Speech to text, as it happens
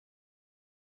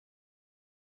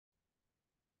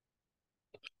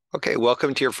Okay,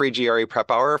 welcome to your free GRE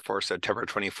prep hour for September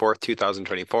 24th,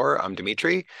 2024. I'm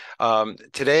Dmitry.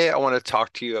 Today, I want to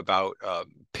talk to you about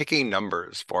picking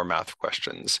numbers for math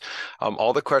questions.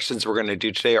 All the questions we're going to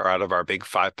do today are out of our big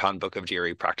 5-pound book of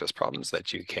GRE practice problems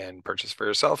that you can purchase for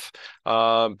yourself.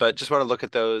 But just want to look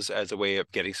at those as a way of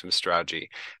getting some strategy.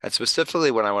 And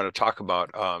specifically, what I want to talk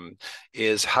about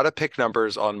is how to pick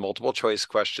numbers on multiple choice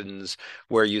questions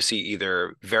where you see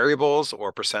either variables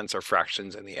or percents or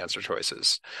fractions in the answer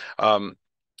choices. Um,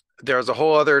 there's a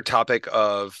whole other topic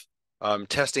of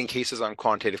testing cases on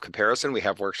quantitative comparison. We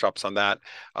have workshops on that.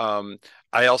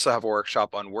 I also have a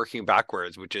workshop on working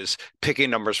backwards, which is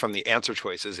picking numbers from the answer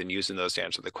choices and using those to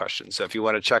answer the question. So if you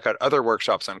want to check out other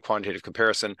workshops on quantitative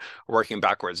comparison, working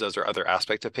backwards, those are other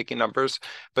aspects of picking numbers.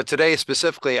 But today,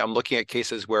 specifically, I'm looking at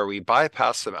cases where we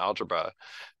bypass some algebra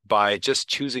by just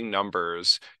choosing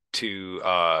numbers to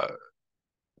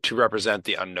represent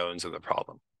the unknowns of the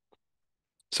problem.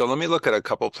 So let me look at a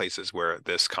couple places where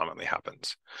this commonly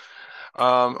happens.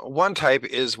 One type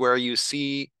is where you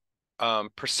see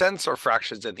percents or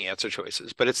fractions in the answer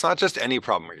choices, but it's not just any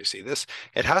problem where you see this.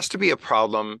 It has to be a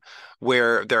problem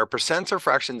where there are percents or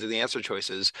fractions in the answer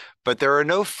choices, but there are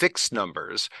no fixed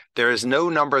numbers. There is no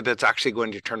number that's actually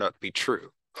going to turn out to be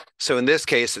true. So in this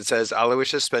case, it says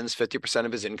Aloysius spends 50%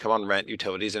 of his income on rent,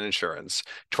 utilities, and insurance,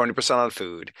 20% on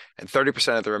food, and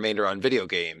 30% of the remainder on video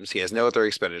games. He has no other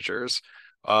expenditures.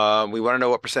 We want to know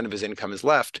what percent of his income is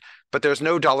left, but there's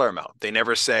no dollar amount. They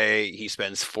never say he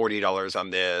spends $40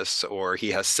 on this or he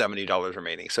has $70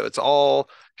 remaining. So it's all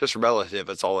just relative.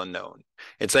 It's all unknown.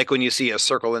 It's like when you see a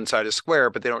circle inside a square,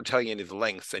 but they don't tell you any of the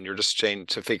lengths, and you're just trying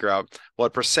to figure out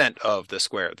what percent of the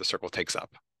square the circle takes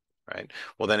up, right?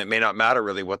 Well, then it may not matter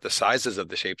really what the sizes of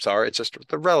the shapes are. It's just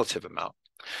the relative amount.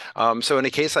 So in a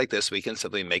case like this, we can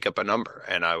simply make up a number,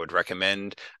 and I would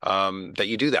recommend that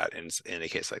you do that in a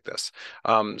case like this.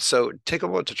 So take a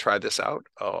moment to try this out.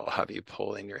 I'll have you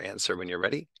pull in your answer when you're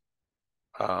ready.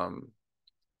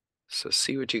 So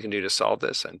see what you can do to solve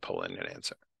this and pull in an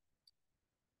answer.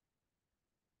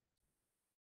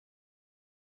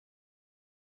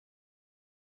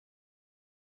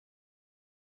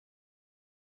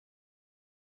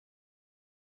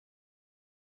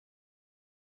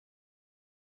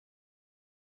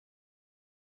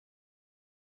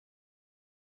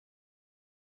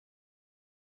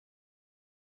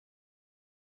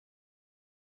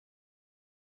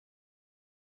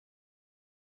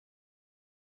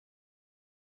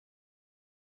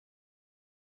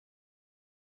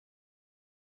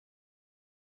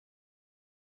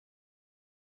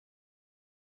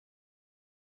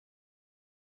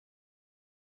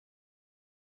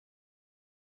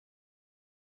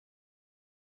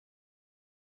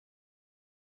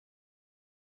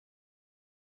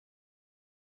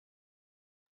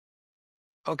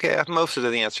 Okay, I have most of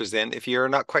the answers in. If you're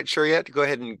not quite sure yet, go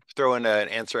ahead and throw in an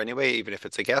answer anyway, even if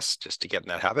it's a guess, just to get in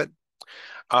that habit.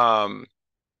 Um,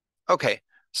 okay,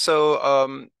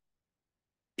 so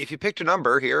if you picked a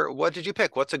number here, what did you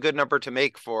pick? What's a good number to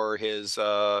make for his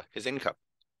income?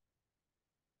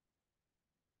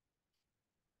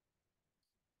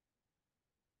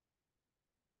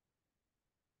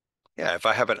 Yeah, if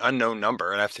I have an unknown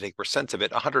number and I have to take percents of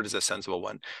it, 100 is a sensible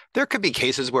one. There could be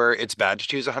cases where it's bad to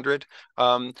choose 100.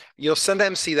 You'll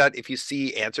sometimes see that if you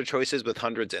see answer choices with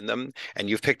hundreds in them and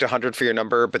you've picked 100 for your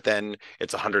number, but then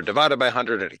it's 100 divided by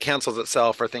 100 and it cancels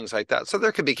itself or things like that. So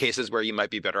there could be cases where you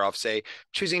might be better off, say,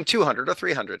 choosing 200 or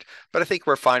 300. But I think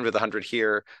we're fine with 100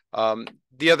 here.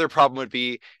 The other problem would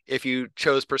be if you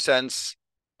chose percents.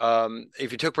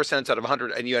 If you took percents out of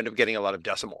 100 and you end up getting a lot of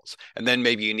decimals, and then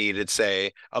maybe you needed,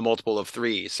 say, a multiple of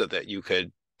 3 so that you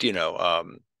could, you know,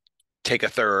 take a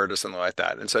third or something like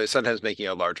that. And so sometimes making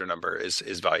a larger number is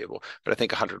valuable, but I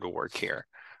think 100 will work here.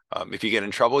 If you get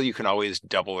in trouble, you can always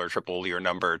double or triple your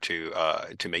number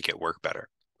to make it work better.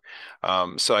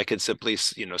 So I could simply,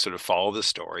 sort of follow the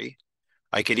story.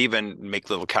 I could even make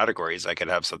little categories. I could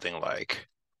have something like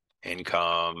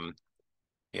income,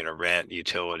 rent,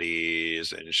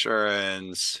 utilities,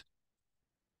 insurance,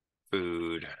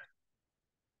 food,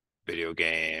 video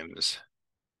games,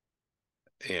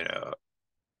 you know,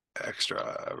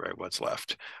 extra, right? What's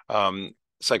left? So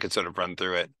I could sort of run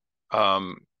through it.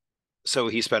 Um, so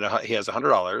he has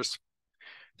 $100.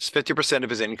 50% of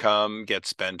his income gets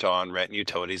spent on rent,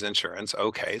 utilities, insurance.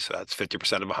 Okay, so that's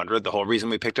 50% of 100. The whole reason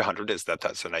we picked 100 is that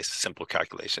that's a nice simple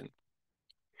calculation.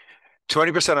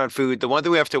 20% on food. The one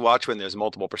thing we have to watch when there's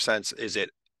multiple percents is it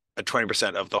a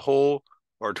 20% of the whole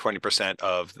or 20%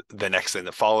 of the next thing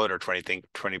that followed or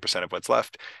 20% of what's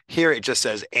left. Here it just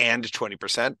says and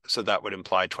 20%, so that would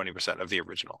imply 20% of the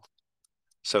original.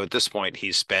 So at this point,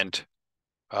 he's spent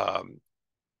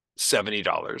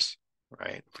 $70,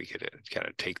 right? If we could kind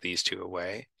of take these two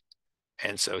away.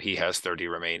 And so he has 30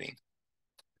 remaining.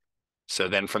 So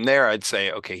then from there, I'd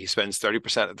say, okay, he spends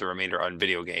 30% of the remainder on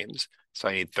video games. So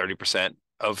I need 30%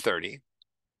 of 30.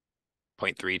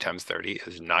 0.3 times 30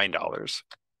 is $9.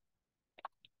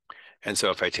 And so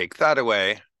if I take that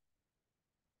away,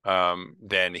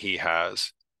 then he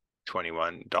has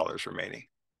 $21 remaining.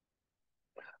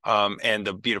 And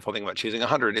the beautiful thing about choosing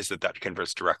 100 is that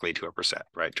converts directly to a percent,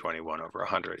 right? 21 over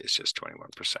 100 is just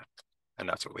 21%. And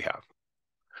that's what we have.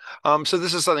 So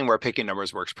this is something where picking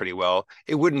numbers works pretty well.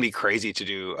 It wouldn't be crazy to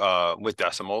do with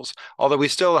decimals, although we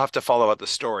still have to follow out the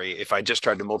story. If I just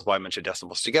tried to multiply a bunch of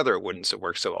decimals together, it wouldn't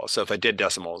work so well. So if I did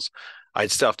decimals,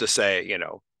 I'd still have to say,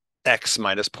 x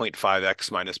minus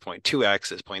 0.5x minus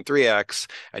 0.2x is 0.3x.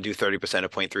 I do 30% of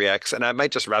 0.3x, and I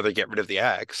might just rather get rid of the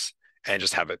x and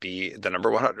just have it be the number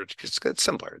 100. It's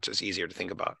simpler. It's just easier to think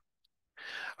about.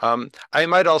 I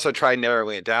might also try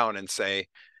narrowing it down and say,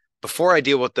 before I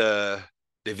deal with the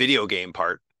video game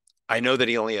part, I know that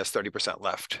he only has 30%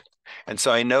 left. And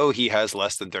so I know he has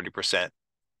less than 30%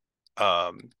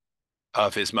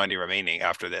 of his money remaining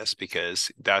after this,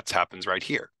 because that happens right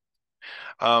here.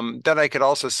 Then I could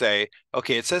also say,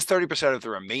 okay, it says 30% of the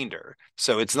remainder.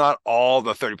 So it's not all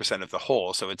the 30% of the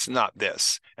whole. So it's not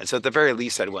this. And so at the very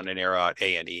least, I'd want to narrow out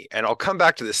A and E. And I'll come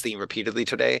back to this theme repeatedly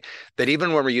today, that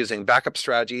even when we're using backup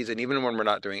strategies and even when we're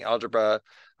not doing algebra,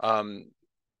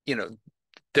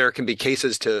 there can be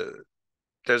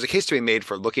there's a case to be made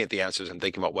for looking at the answers and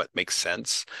thinking about what makes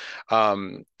sense.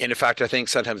 And in fact, I think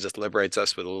sometimes this liberates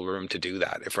us with a little room to do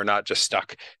that. If we're not just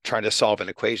stuck trying to solve an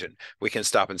equation, we can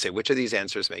stop and say, which of these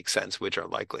answers make sense, which are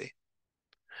likely.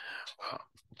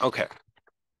 Okay.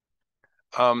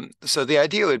 So the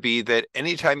idea would be that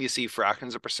anytime you see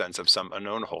fractions or percents of some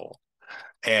unknown whole,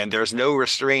 and there's no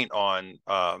restraint on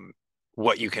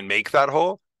what you can make that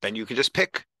whole, then you can just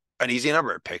pick an easy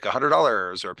number, pick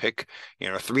 $100 or pick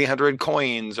 300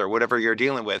 coins or whatever you're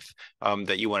dealing with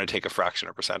that you want to take a fraction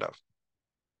or percent of.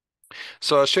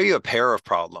 So I'll show you a pair of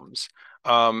problems.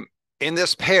 In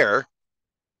this pair,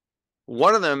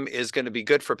 one of them is going to be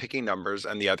good for picking numbers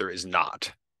and the other is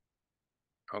not.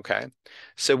 Okay,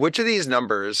 so which of these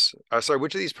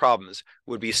problems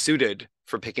would be suited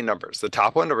for picking numbers? The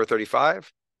top one, number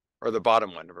 35, or the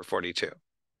bottom one, number 42?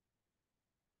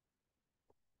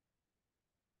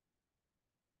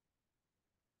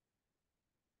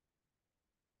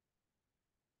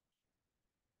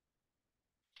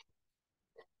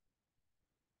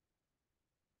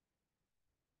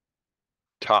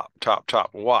 Top.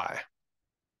 Why?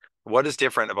 What is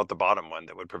different about the bottom one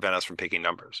that would prevent us from picking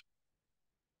numbers?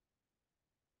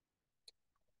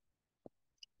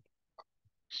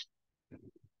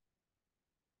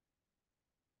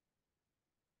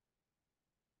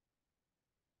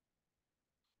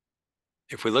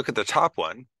 If we look at the top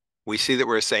one, we see that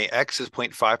we're saying x is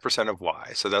 0.5% of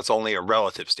y. So that's only a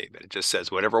relative statement. It just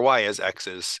says whatever y is, x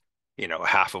is,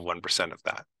 half of 1% of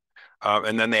that.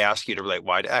 And then they ask you to relate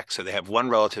y to x. So they have one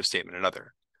relative statement,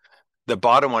 another. The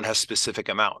bottom one has specific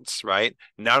amounts, right?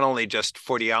 Not only just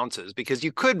 40 ounces, because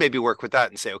you could maybe work with that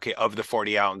and say, okay, of the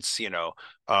 40 ounce,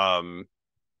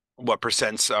 what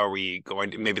percents are we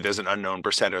going to, maybe there's an unknown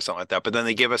percent or something like that, but then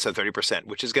they give us a 30%,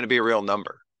 which is going to be a real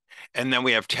number. And then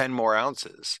we have 10 more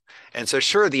ounces. And so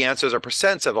sure, the answers are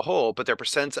percents of a whole, but they're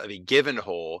percents of a given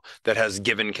whole that has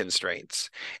given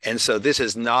constraints. And so this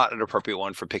is not an appropriate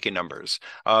one for picking numbers.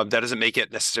 That doesn't make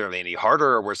it necessarily any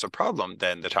harder or worse a problem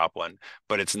than the top one,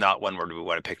 but it's not one where we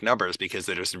want to pick numbers because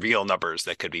there's real numbers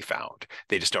that could be found.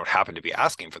 They just don't happen to be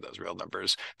asking for those real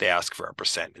numbers. They ask for a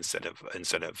percent instead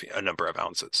of a number of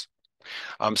ounces.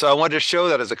 So I wanted to show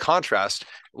that as a contrast.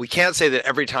 We can't say that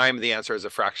every time the answer is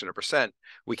a fraction of percent,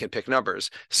 we can pick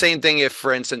numbers. Same thing if,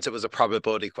 for instance, it was a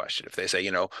probability question. If they say,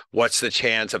 what's the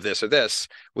chance of this or this,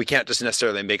 we can't just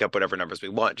necessarily make up whatever numbers we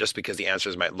want just because the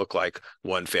answers might look like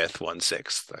 1/5,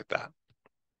 1/6, like that.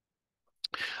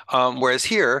 Whereas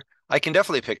here, I can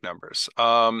definitely pick numbers.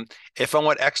 If I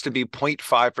want x to be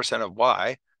 0.5% of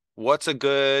y,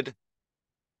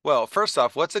 well, first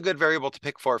off, what's a good variable to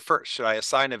pick for first? Should I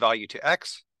assign a value to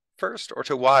x first or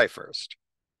to y first?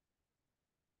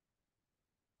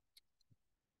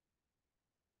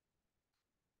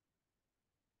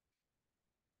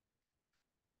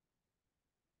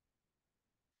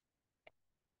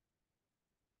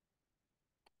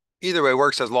 Either way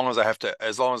works as long as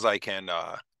I can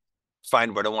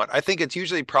find what I want. I think it's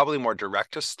usually probably more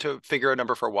direct to figure a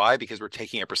number for y because we're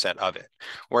taking a percent of it.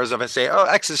 Whereas if I say, oh,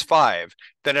 x is 5,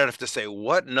 then I'd have to say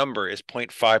what number is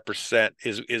 0.5%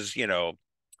 is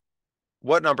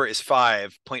what number is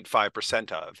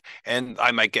 5.5% of? And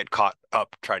I might get caught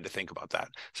up trying to think about that.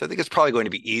 So I think it's probably going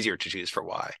to be easier to choose for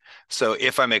y. So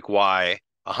if I make y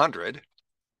 100,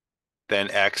 then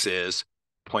x is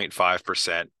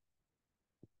 0.5%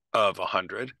 of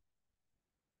 100.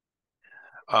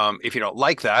 If you don't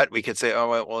like that, we could say, oh,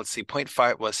 well, let's see,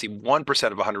 0.5, well, let's see,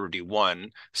 1% of 100 would be 1.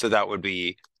 So that would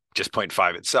be just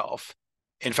 0.5 itself.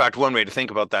 In fact, one way to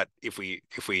think about that, if we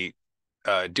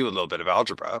do a little bit of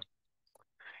algebra,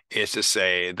 is to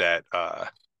say that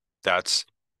that's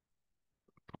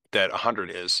that 100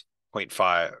 is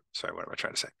 0.5. Sorry, what am I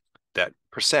trying to say? That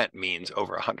percent means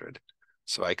over 100.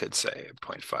 So I could say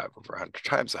 0.5 over 100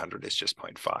 times 100 is just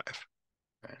 0.5.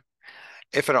 Right?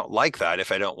 If I don't like that,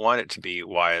 if I don't want it to be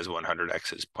y is 100,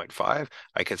 x is 0.5,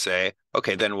 I could say,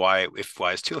 okay, then y, if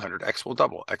y is 200, x will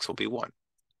double, x will be 1.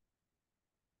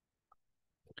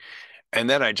 And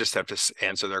then I just have to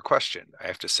answer their question. I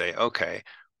have to say, okay,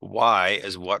 y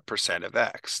is what percent of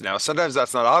x? Now, sometimes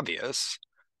that's not obvious.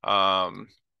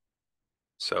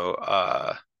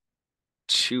 So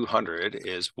 200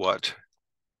 is what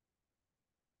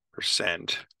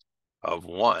percent of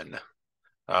 1?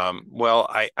 Well,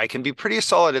 I can be pretty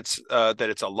solid that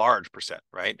it's a large percent,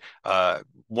 right?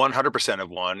 100% of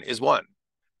 1 is 1.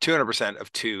 200%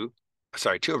 of 2,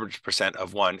 sorry, 200%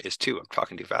 of 1 is 2. I'm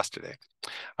talking too fast today.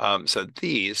 So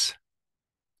these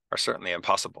are certainly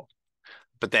impossible.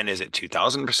 But then is it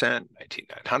 2,000%,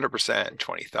 1,900%,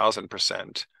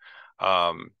 20,000%?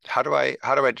 How do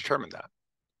I determine that?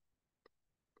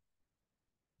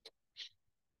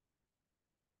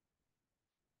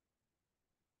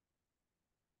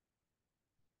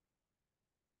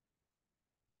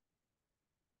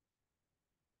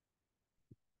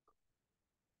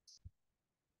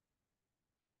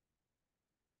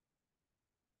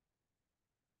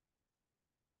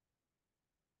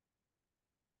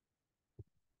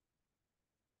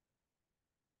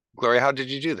 Gloria, how did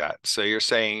you do that? So you're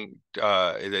saying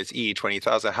it's E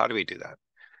 20,000. How do we do that?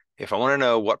 If I want to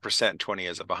know what percent 20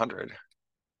 is of 100,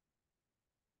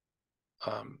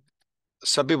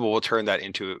 some people will turn that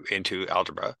into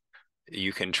algebra.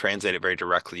 You can translate it very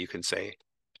directly. You can say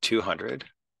 200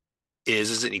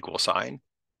 is an equal sign.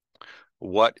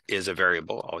 What is a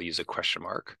variable? I'll use a question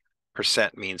mark.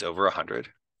 Percent means over 100.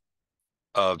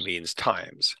 Of means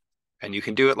times. And you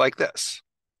can do it like this.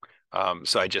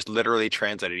 So I just literally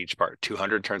translated each part.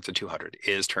 200 turns to 200.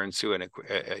 Is turns to an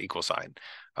equal sign.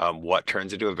 What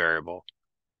turns into a variable.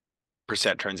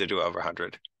 Percent turns into over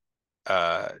 100.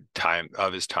 Time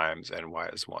of is times and y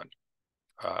is 1.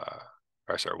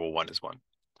 Or sorry, well, 1 is 1.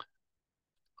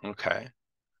 Okay.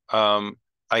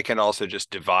 I can also just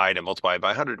divide and multiply by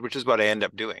 100, which is what I end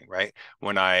up doing, right?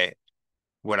 When I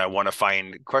want to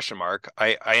find question mark,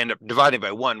 I end up dividing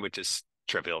by 1, which is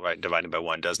trivial, right? Dividing by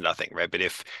 1 does nothing, right? But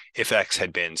if x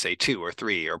had been, say, 2 or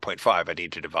 3 or 0.5, I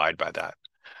need to divide by that.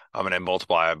 I'm going to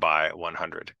multiply by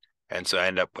 100. And so I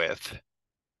end up with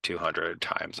 200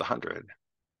 times 100.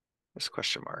 This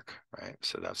question mark, right?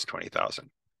 So that's 20,000.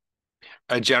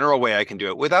 A general way I can do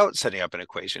it without setting up an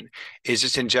equation is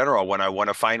just in general, when I want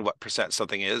to find what percent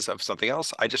something is of something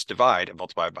else, I just divide and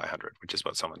multiply by 100, which is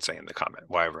what someone's saying in the comment,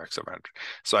 y over x over 100.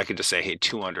 So I could just say, hey,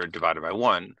 200 divided by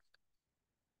 1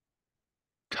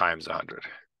 times 100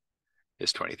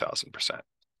 is 20,000%.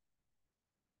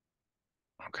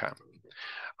 Okay.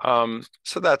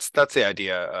 So that's the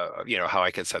idea of, how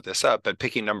I can set this up, but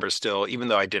picking numbers still, even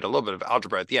though I did a little bit of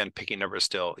algebra at the end, picking numbers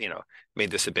still, made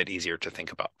this a bit easier to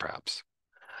think about perhaps.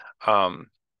 I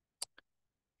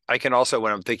can also,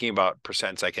 when I'm thinking about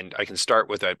percents, I can start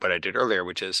with what I did earlier,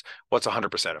 which is what's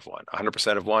 100% of 1?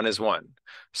 100% of 1 is 1.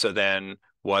 So then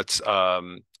what's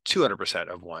 200%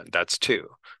 of 1? That's 2.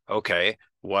 Okay,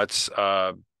 what's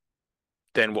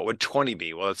then what would 20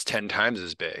 be? Well, it's 10 times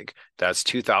as big. That's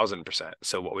 2,000%.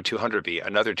 So what would 200 be?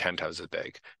 Another 10 times as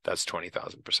big. That's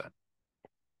 20,000%.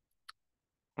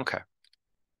 Okay.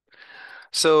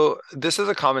 So this is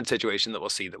a common situation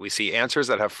that we see answers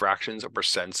that have fractions or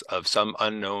percents of some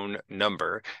unknown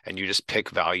number, and you just pick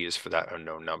values for that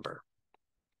unknown number.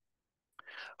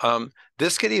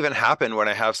 This could even happen when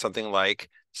I have something like,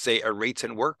 say, a rates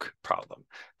and work problem.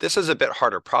 This is a bit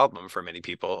harder problem for many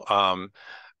people,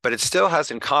 but it still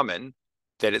has in common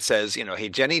that it says, hey,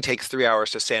 Jenny takes 3 hours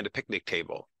to sand a picnic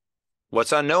table.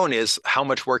 What's unknown is how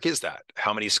much work is that?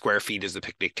 How many square feet is the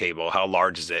picnic table? How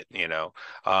large is it?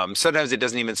 Sometimes it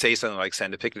doesn't even say something like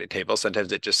sand a picnic table.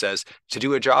 Sometimes it just says to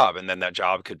do a job. And then that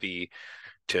job could be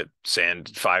to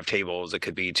sand 5 tables. It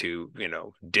could be to,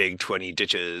 dig 20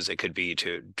 ditches. It could be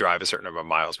to drive a certain number of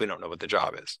miles. We don't know what the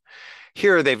job is.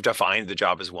 Here, they've defined the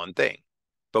job as one thing,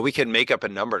 but we can make up a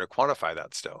number to quantify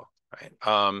that still.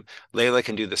 right? Layla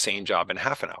can do the same job in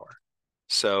half an hour.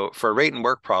 So for a rate and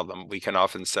work problem, we can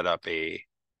often set up a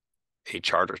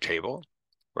chart or table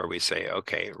where we say,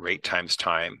 okay, rate times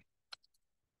time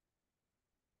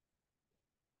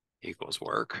equals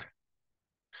work.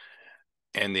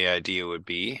 And the idea would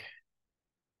be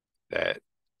that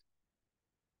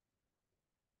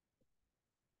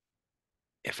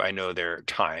if I know their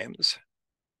times,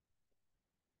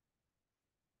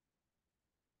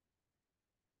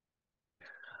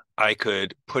 I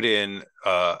could put in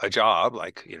a job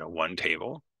like, one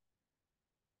table.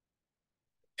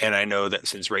 And I know that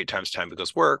since rate times time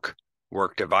equals work,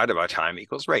 work divided by time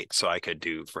equals rate. So I could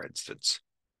do, for instance,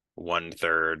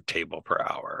 1/3 table per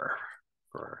hour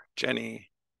for Jenny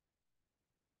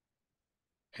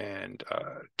and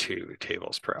 2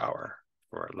 tables per hour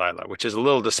for Lila, which is a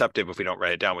little deceptive if we don't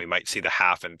write it down. We might see the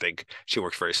half and think she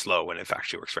works very slow when in fact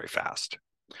she works very fast.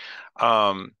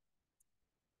 And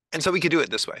so we could do it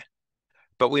this way,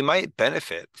 but we might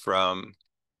benefit from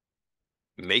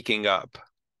making up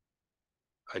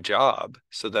a job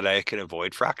so that I can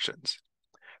avoid fractions.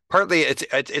 Partly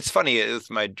it's funny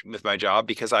with my job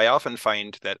because I often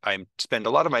find that I spend a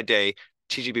lot of my day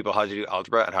teaching people how to do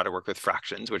algebra and how to work with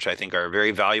fractions, which I think are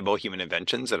very valuable human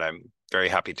inventions, and I'm very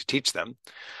happy to teach them.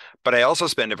 But I also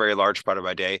spend a very large part of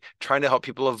my day trying to help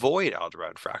people avoid algebra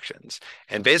and fractions.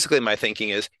 And basically my thinking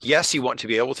is, yes, you want to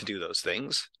be able to do those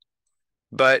things,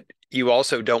 but you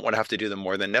also don't want to have to do them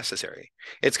more than necessary.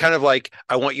 It's kind of like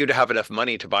I want you to have enough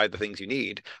money to buy the things you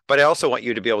need, but I also want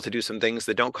you to be able to do some things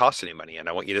that don't cost any money, and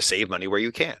I want you to save money where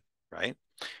you can, right?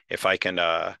 If I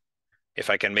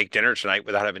can make dinner tonight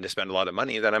without having to spend a lot of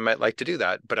money, then I might like to do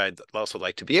that, but I'd also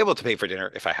like to be able to pay for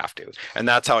dinner if I have to. And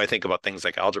that's how I think about things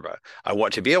like algebra. I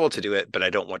want to be able to do it, but I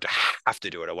don't want to have to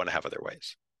do it. I want to have other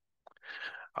ways.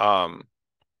 Um,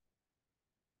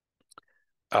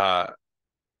 uh,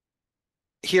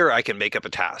 Here I can make up a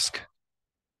task.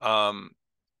 Um,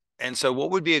 and so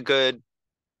what would be a good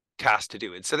task to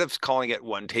do? Instead of calling it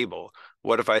one table,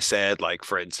 what if I said, like,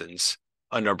 for instance,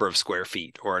 a number of square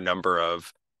feet or a number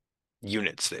of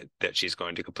units that she's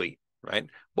going to complete, right?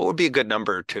 What would be a good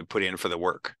number to put in for the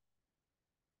work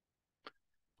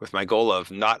with my goal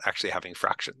of not actually having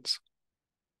fractions,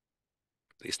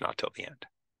 at least not till the end?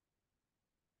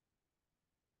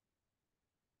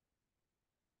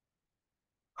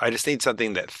 I just need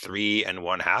something that 3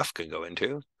 1/2 could go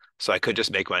into. So I could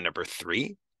just make my number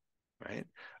 3, right?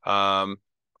 Um,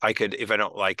 I could, if I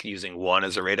don't like using 1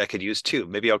 as a rate, I could use 2.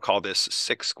 Maybe I'll call this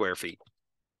 6 square feet.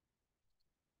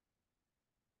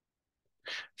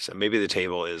 So maybe the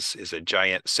table is a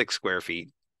giant 6 square feet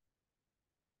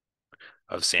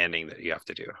of sanding that you have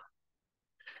to do.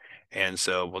 And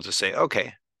so we'll just say,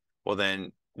 okay, well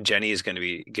then Jenny is going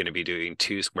to be doing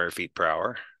 2 square feet per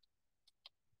hour.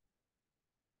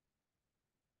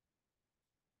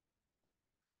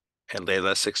 And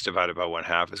Layla, 6 divided by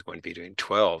 1/2 is going to be doing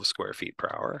 12 square feet per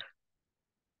hour.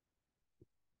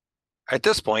 At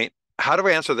this point, how do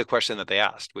I answer the question that they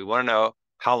asked? We want to know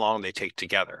how long they take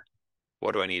together.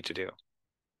 What do I need to do?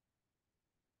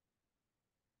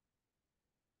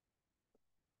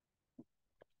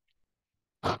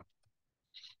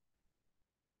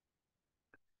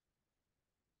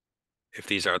 If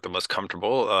these aren't the most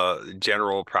comfortable,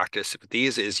 general practice with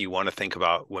these is you want to think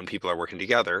about when people are working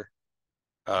together,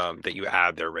 that you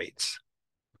add their rates.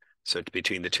 So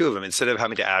between the two of them, instead of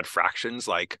having to add fractions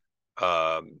like,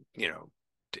 you know,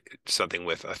 something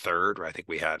with a third, or I think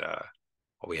we had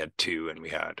we had 2 and we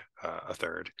had a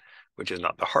third, which is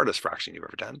not the hardest fraction you've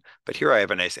ever done. But here I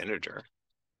have a nice integer.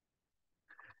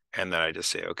 And then I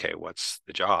just say, okay, what's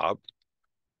the job?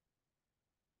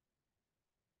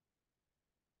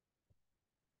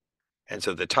 And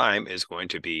so the time is going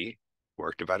to be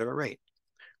work divided by rate,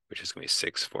 which is going to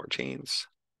be 6/14,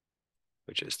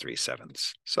 which is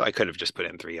 3/7. So I could have just put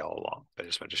in 3 all along, but I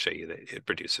just wanted to show you that it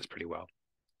produces pretty well.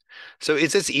 So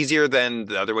is this easier than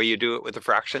the other way you do it with the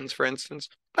fractions, for instance?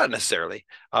 Not necessarily.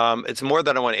 It's more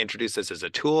that I want to introduce this as a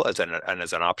tool and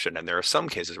as an option. And there are some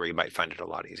cases where you might find it a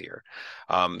lot easier.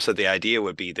 So the idea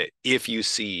would be that if you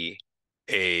see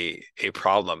a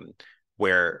problem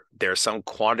where there's some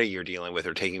quantity you're dealing with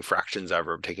or taking fractions of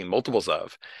or taking multiples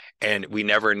of, and we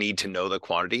never need to know the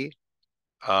quantity,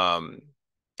 um,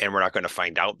 and we're not going to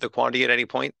find out the quantity at any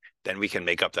point, then we can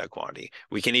make up that quantity.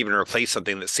 We can even replace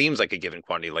something that seems like a given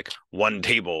quantity, like 1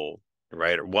 table,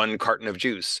 right? Or 1 carton of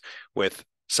juice with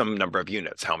some number of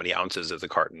units. How many ounces is a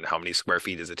carton? How many square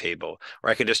feet is a table? Or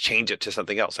I can just change it to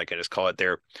something else. I can just call it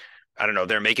I don't know,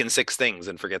 they're making 6 things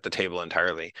and forget the table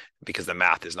entirely because the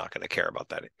math is not going to care about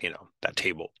that, that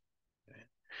table.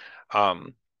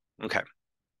 Okay.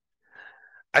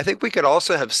 I think we could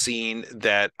also have seen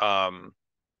that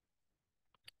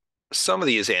some of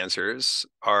these answers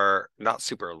are not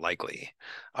super likely.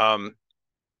 Um,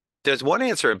 there's one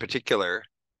answer in particular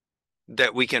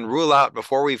that we can rule out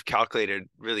before we've calculated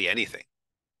really anything,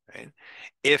 right?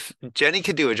 If Jenny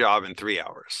could do a job in 3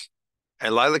 hours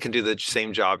and Lila can do the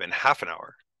same job in half an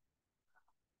hour,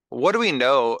 what do we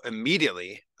know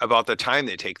immediately about the time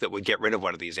they take that would get rid of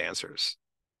one of these answers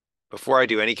before I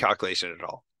do any calculation at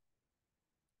all?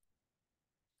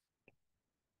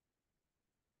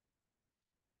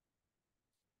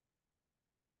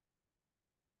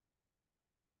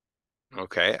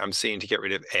 Okay, I'm seeing to get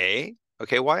rid of A.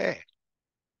 Okay, why A?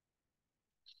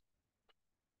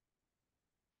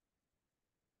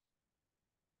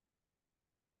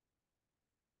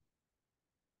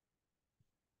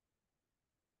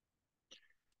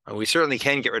 We certainly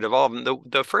can get rid of all of them.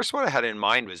 The first one I had in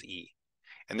mind was E.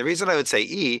 And the reason I would say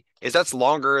E is that's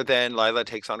longer than Lila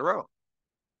takes on a row.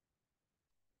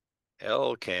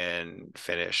 L can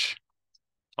finish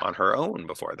on her own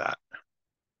before that.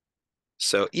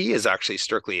 So E is actually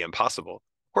strictly impossible.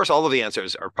 Of course, all of the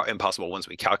answers are impossible once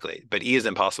we calculate, but E is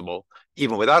impossible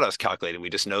even without us calculating. We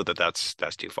just know that that's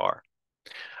too far.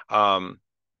 Um,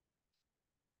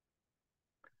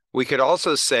 we could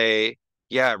also say,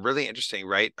 yeah, really interesting,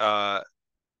 right? Well,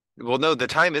 no, the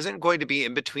time isn't going to be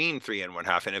in between 3 and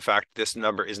 1/2. And in fact, this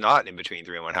number is not in between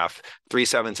 3 and 1/2.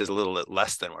 3/7 is a little bit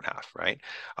less than 1/2, right?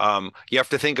 You have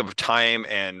to think of time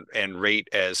and rate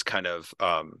as kind of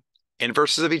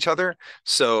inverses of each other.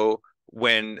 So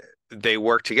when they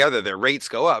work together, their rates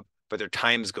go up, but their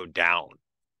times go down.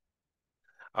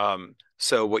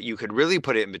 So what you could really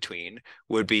put it in between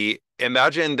would be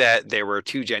imagine that there were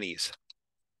two Jennies,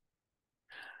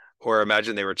 or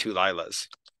imagine there were two Lilas.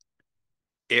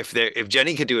 If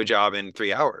Jenny could do a job in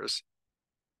 3 hours,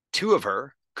 two of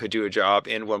her could do a job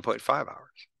in 1.5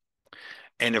 hours.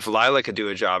 And if Lila could do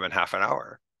a job in half an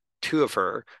hour, two of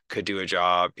her could do a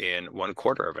job in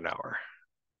 1/4 of an hour.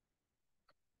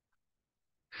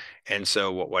 And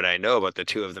so what I know about the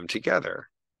two of them together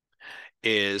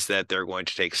is that they're going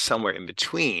to take somewhere in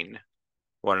between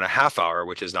 1.5 hour,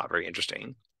 which is not very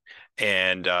interesting,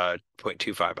 and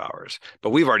 0.25 hours. But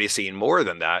we've already seen more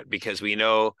than that because we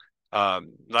know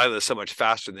Lila is so much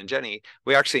faster than Jenny.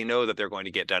 We actually know that they're going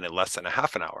to get done in less than a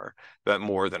half an hour, but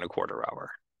more than a 1/4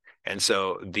 hour. And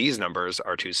so these numbers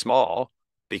are too small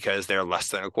because they're less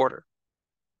than a quarter.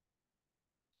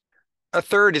 A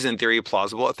third is in theory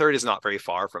plausible. A third is not very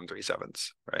far from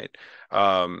 3/7, right?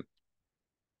 Um,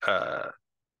 uh,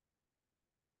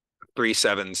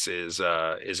 3/7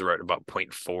 is right about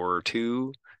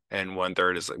 0.42, and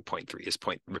 1/3 is like 0.3 is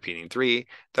point repeating three.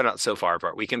 They're not so far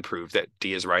apart. We can prove that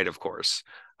D is right, of course.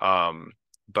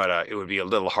 But it would be a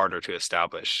little harder to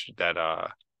establish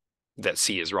that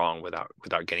C is wrong without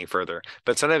getting further.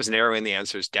 But sometimes narrowing the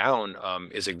answers down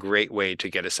is a great way to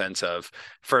get a sense of,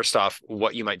 first off,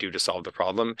 what you might do to solve the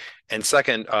problem, and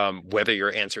second, whether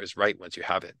your answer is right once you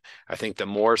have it. I think the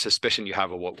more suspicion you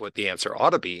have of what the answer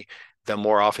ought to be, the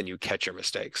more often you catch your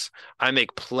mistakes. I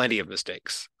make plenty of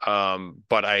mistakes,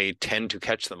 but I tend to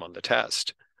catch them on the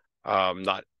test.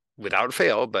 Not without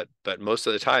fail, but most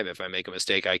of the time, if I make a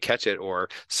mistake, I catch it or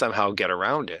somehow get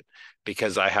around it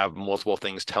because I have multiple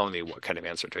things telling me what kind of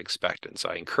answer to expect. And so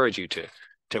I encourage you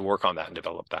to work on that and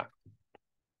develop that.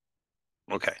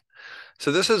 Okay.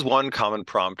 So this is one common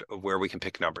prompt of where we can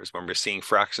pick numbers when we're seeing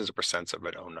fractions or percents of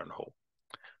an unknown whole.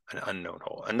 An unknown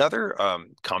whole. Another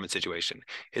common situation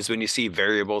is when you see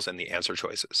variables in the answer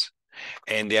choices.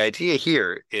 And the idea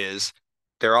here is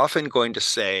they're often going to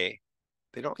say,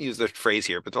 they don't use the phrase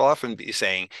here, but they'll often be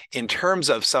saying, in terms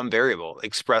of some variable,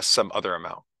 express some other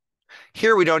amount.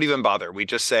 Here we don't even bother. We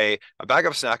just say a bag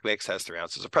of snack mix has 3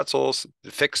 ounces of pretzels,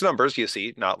 fixed numbers, you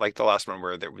see, not like the last one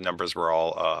where the numbers were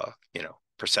all,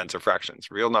 percents or fractions,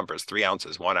 real numbers, 3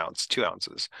 ounces, 1 ounce, 2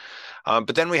 ounces.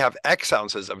 But then we have X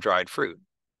ounces of dried fruit.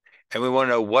 And we want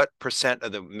to know what percent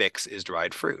of the mix is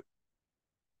dried fruit.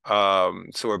 So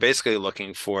we're basically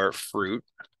looking for fruit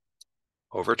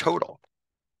over total.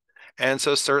 And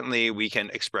so certainly we can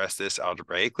express this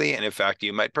algebraically. And in fact,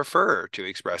 you might prefer to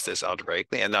express this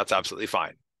algebraically, and that's absolutely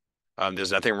fine.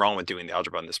 There's nothing wrong with doing the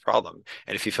algebra on this problem.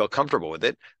 And if you feel comfortable with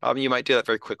it, you might do that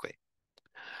very quickly.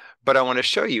 But I want to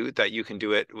show you that you can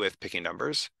do it with picking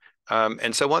numbers.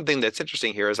 And so one thing that's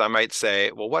interesting here is I might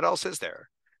say, well, what else is there?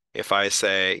 If I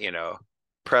say,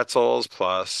 pretzels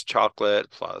plus chocolate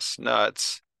plus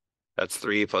nuts, that's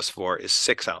 3 plus 4 is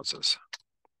 6 ounces.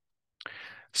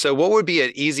 So what would be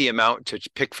an easy amount to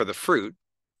pick for the fruit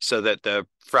so that the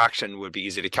fraction would be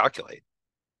easy to calculate?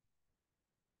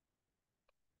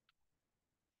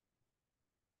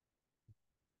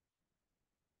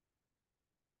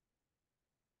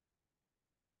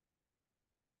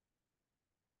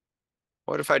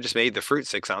 What if I just made the fruit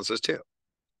 6 ounces too?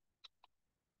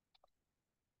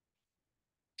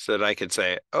 So that I could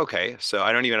say, okay, so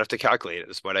I don't even have to calculate it.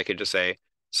 This point I could just say,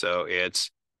 so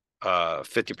it's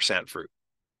 50% fruit.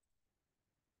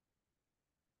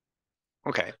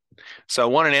 Okay, so I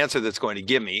want an answer that's going to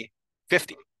give me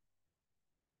 50.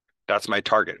 That's my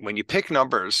target. When you pick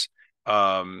numbers,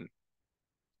 um,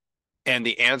 and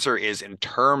the answer is in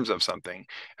terms of something,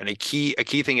 and a key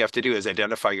thing you have to do is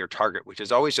identify your target, which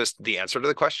is always just the answer to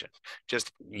the question.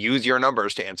 Just use your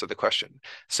numbers to answer the question.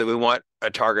 So we want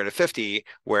a target of 50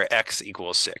 where x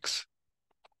equals 6.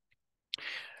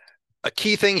 A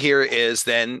key thing here is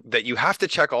then that you have to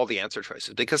check all the answer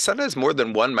choices, because sometimes more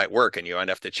than one might work and you might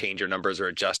have to change your numbers or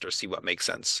adjust or see what makes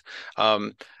sense.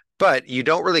 But you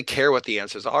don't really care what the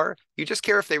answers are. You just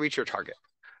care if they reach your target.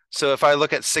 So if I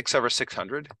look at 6 over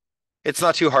 600, it's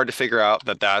not too hard to figure out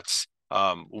that that's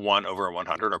 1 over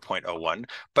 100 or 0.01,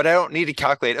 but I don't need to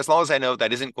calculate as long as I know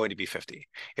that isn't going to be 50.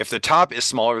 If the top is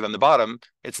smaller than the bottom,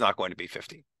 it's not going to be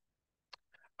 50.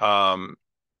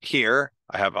 Here,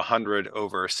 I have 100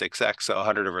 over 6x, so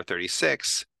 100 over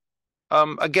 36.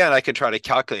 Again, I could try to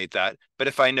calculate that, but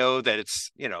if I know that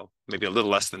it's, maybe a little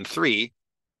less than 3,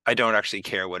 I don't actually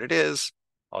care what it is.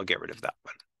 I'll get rid of that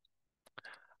one.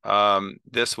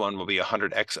 This one will be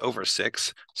 100x over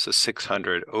 6, so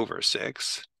 600 over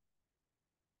 6.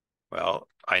 Well,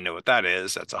 I know what that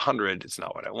is. That's 100. It's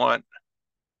not what I want.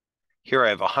 Here I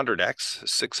have 100x,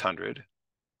 600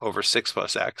 over 6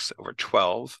 plus x over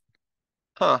 12.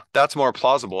 That's more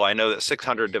plausible. I know that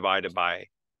 600 divided by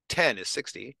 10 is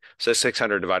 60, so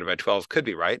 600 divided by 12 could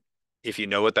be right. If you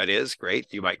know what that is,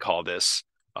 great. You might call this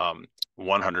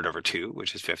 100 over 2,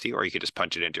 which is 50, or you could just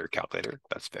punch it into your calculator.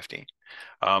 That's 50.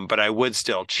 But I would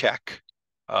still check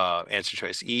answer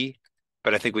choice E,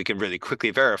 but I think we can really quickly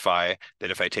verify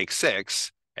that if I take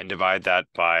 6 and divide that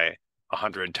by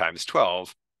 100 times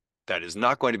 12, that is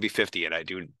not going to be 50, and I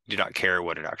do not care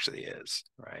what it actually is,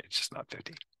 right? It's just not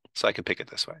 50. So I can pick it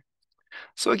this way.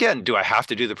 So again, do I have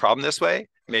to do the problem this way?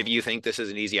 Maybe you think this is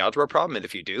an easy algebra problem, and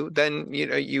if you do, then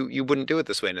you wouldn't do it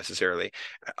this way necessarily.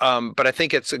 But I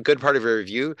think it's a good part of your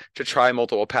review to try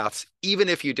multiple paths, even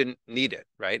if you didn't need it,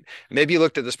 right? Maybe you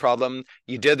looked at this problem,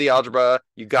 you did the algebra,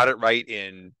 you got it right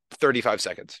in 35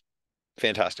 seconds.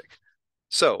 Fantastic.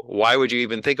 So why would you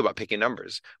even think about picking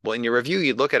numbers? Well, in your review,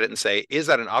 you'd look at it and say, is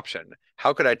that an option?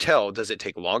 How could I tell? Does it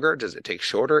take longer? Does it take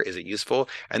shorter? Is it useful?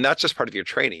 And that's just part of your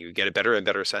training. You get a better and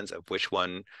better sense of which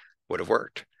one would have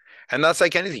worked. And that's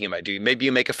like anything you might do. Maybe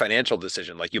you make a financial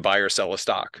decision, like you buy or sell a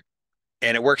stock,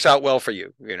 and it works out well for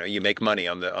you. You make money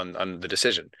on the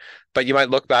decision. But you might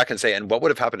look back and say, and what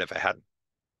would have happened if I hadn't?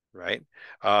 Right?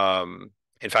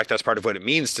 In fact, that's part of what it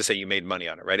means to say you made money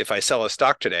on it, right? If I sell a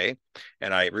stock today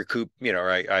and I recoup,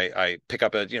 or I pick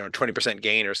up a 20%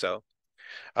 gain or so,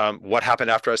 what happened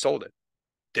after I sold it?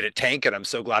 Did it tank and I'm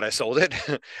so glad I sold it?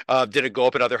 Did it go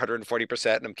up another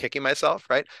 140% and I'm kicking myself,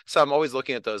 right? So I'm always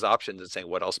looking at those options and saying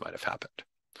what else might have happened.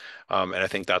 And I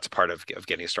think that's part of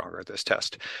getting stronger at this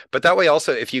test. But that way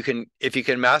also, if you can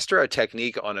master a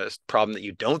technique on a problem that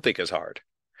you don't think is hard,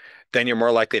 then you're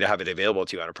more likely to have it available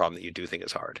to you on a problem that you do think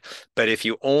is hard. But if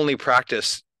you only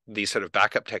practice these sort of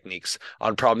backup techniques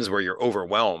on problems where you're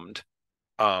overwhelmed,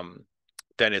 then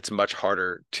it's much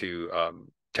harder to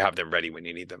have them ready when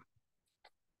you need them.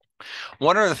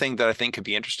 One other thing that I think could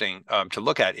be interesting to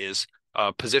look at is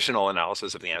positional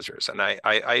analysis of the answers. And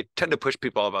I tend to push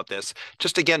people about this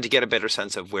just again to get a better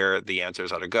sense of where the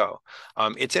answers ought to go.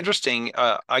 It's interesting.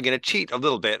 I'm going to cheat a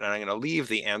little bit and I'm going to leave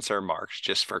the answer marked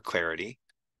just for clarity.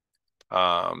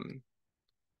 And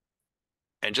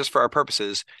just for our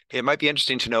purposes, it might be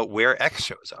interesting to know where X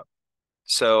shows up.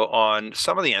 So on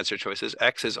some of the answer choices,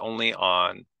 X is only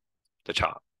on the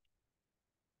top.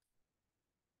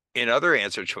 In other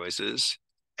answer choices,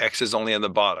 X is only on the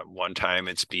bottom. One time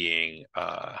it's being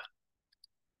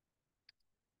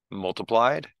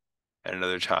multiplied, and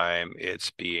another time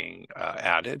it's being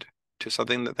added to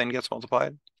something that then gets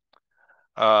multiplied.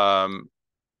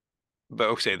 But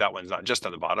okay, that one's not just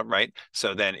on the bottom, right?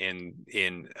 So then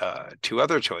in two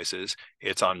other choices,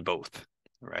 it's on both,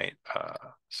 right?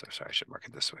 So sorry, I should mark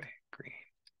it this way.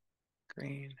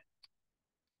 Green.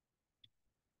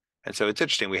 And so it's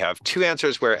interesting. We have two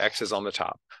answers where X is on the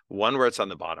top, one where it's on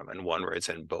the bottom, and one where it's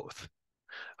in both.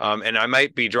 And I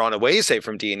might be drawn away, say,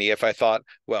 from D&E if I thought,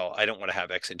 well, I don't want to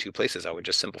have X in two places. I would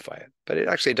just simplify it. But it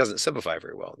actually doesn't simplify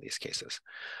very well in these cases.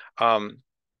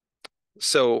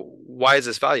 So why is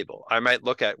this valuable? I might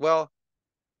look at, well,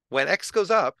 when X goes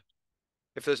up,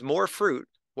 if there's more fruit,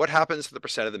 what happens to the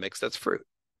percent of the mix that's fruit?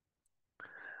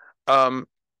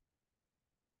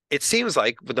 it seems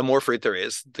like the more fruit there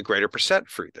is, the greater percent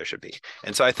fruit there should be.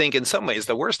 And so I think in some ways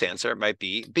the worst answer might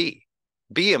be B.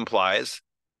 B implies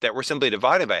that we're simply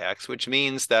divided by X, which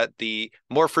means that the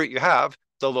more fruit you have,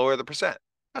 the lower the percent.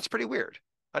 That's pretty weird.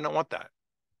 I don't want that.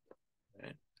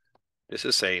 This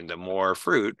is saying the more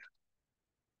fruit,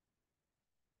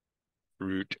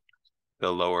 the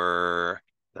lower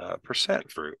the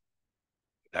percent fruit.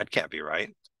 That can't be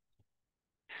right.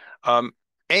 A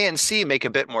and C make a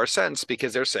bit more sense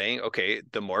because they're saying, okay,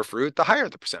 the more fruit, the higher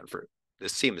the percent fruit.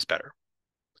 This seems better.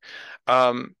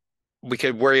 We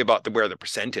could worry about where the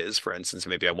percent is. For instance,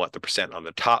 maybe I want the percent on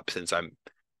the top since I'm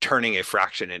turning a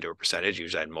fraction into a percentage.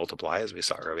 Usually I'd multiply, as we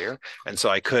saw earlier. And so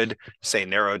I could say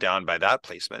narrow down by that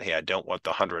placement. Hey, I don't want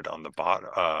the 100 on the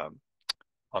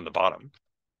bottom.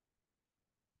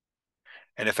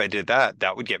 And if I did that,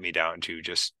 that would get me down to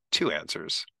just two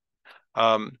answers.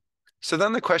 So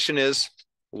then the question is,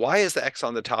 why is the X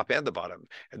on the top and the bottom?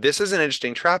 This is an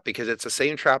interesting trap because it's the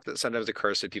same trap that sometimes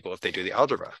occurs to people if they do the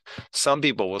algebra. Some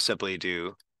people will simply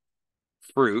do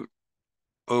fruit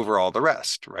over all the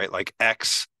rest, right? Like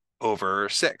X over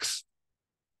 6.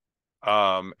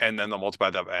 And then they'll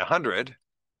multiply that by 100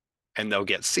 and they'll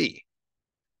get C.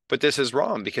 But this is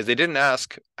wrong because they didn't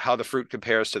ask how the fruit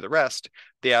compares to the rest.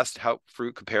 They asked how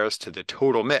fruit compares to the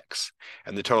total mix.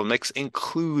 And the total mix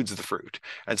includes the fruit.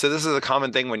 And so this is a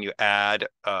common thing when you add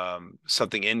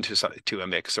something into a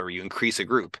mix or you increase a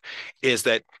group, is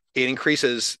that it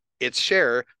increases its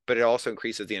share, but it also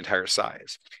increases the entire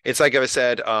size. It's like if I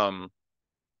said,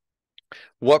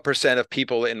 what percent of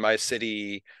people in my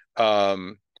city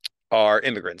are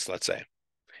immigrants, let's say.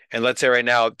 And let's say right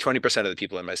now, 20% of the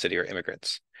people in my city are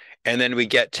immigrants. And then we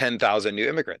get 10,000 new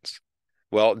immigrants.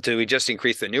 Well, do we just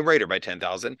increase the numerator by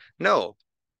 10,000? No.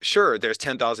 Sure, there's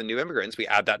 10,000 new immigrants. We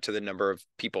add that to the number of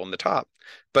people in the top.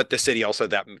 But the city also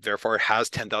therefore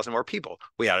has 10,000 more people.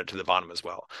 We add it to the bottom as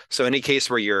well. So any case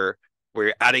where you're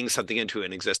adding something into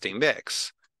an existing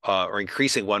mix, or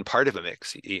increasing one part of a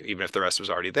mix, even if the rest was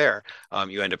already there,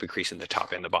 you end up increasing the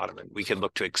top and the bottom. And we can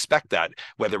look to expect that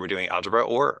whether we're doing algebra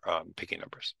or picking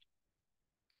numbers.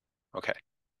 Okay.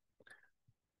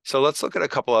 So let's look at a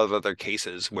couple of other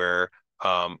cases where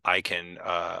I can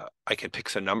pick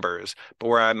some numbers, but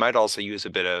where I might also use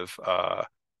a bit of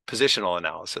positional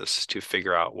analysis to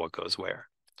figure out what goes where.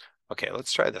 Okay,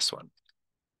 let's try this one.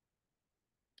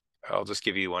 I'll just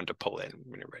give you one to pull in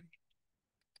when you're ready.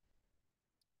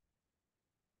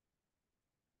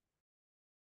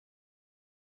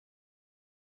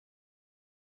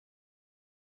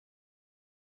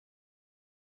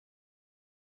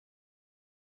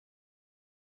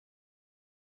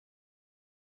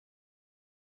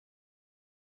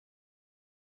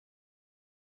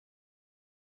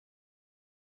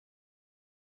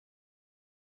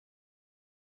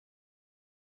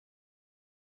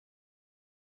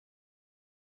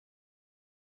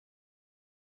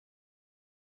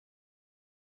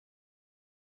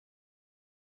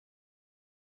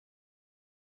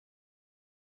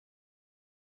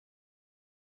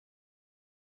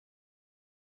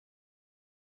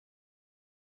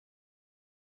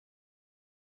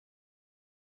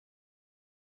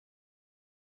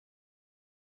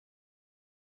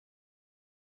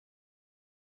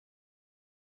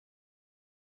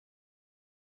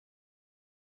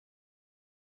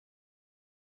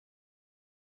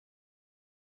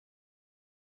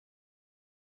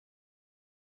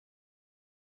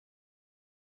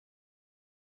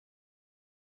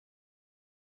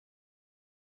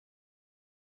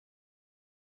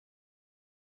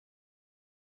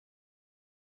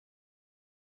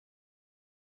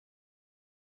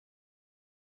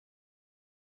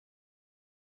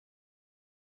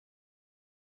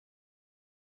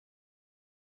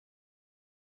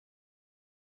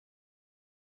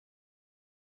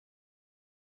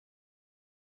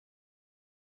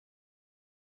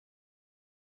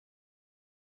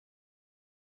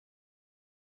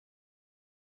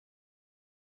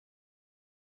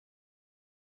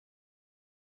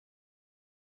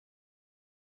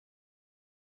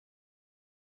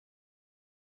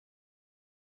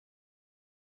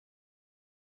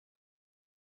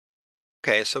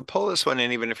 Okay, so pull this one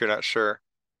in even if you're not sure.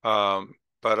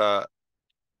 But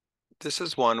this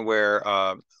is one where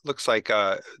looks like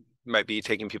might be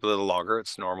taking people a little longer.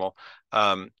 It's normal.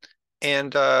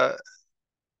 And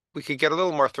we could get a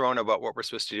little more thrown about what we're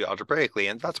supposed to do algebraically,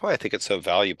 and that's why I think it's so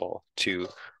valuable to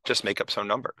just make up some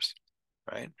numbers,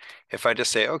 right? If I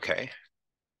just say, okay,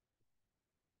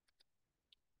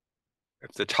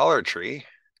 if the taller tree,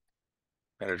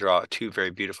 I'm going to draw two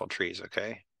very beautiful trees,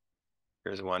 okay?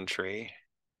 Here's one tree,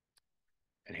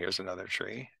 and here's another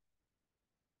tree.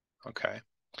 Okay.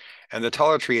 And the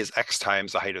taller tree is x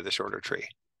times the height of the shorter tree.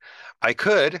 I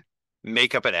could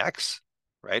make up an x,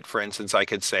 right? For instance, I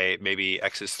could say maybe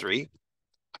x is 3.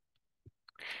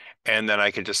 And then I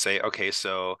could just say, okay,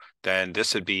 so then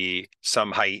this would be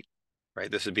some height, right?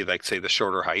 This would be like, say, the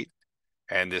shorter height.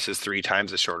 And this is 3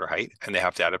 times the shorter height. And they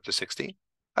have to add up to 60.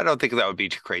 I don't think that would be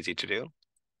too crazy to do.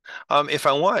 If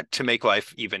I want to make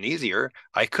life even easier,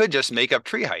 I could just make up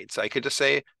tree heights. I could just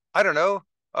say, I don't know,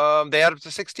 they add up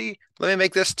to 60. Let me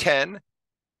make this 10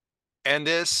 and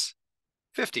this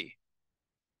 50.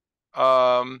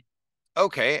 Um,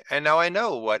 okay, and now I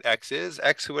know what x is.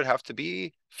 X would have to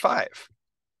be 5.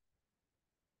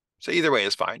 So either way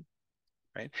is fine,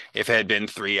 right? If it had been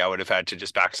 3, I would have had to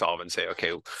just back solve and say,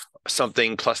 okay,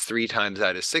 something plus 3 times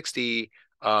that is 60.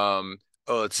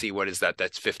 Oh, let's see, what is that?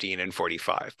 That's 15 and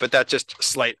 45. But that's just a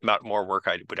slight amount more work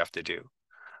I would have to do.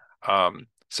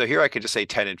 So here I could just say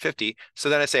 10 and 50. So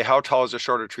then I say, how tall is a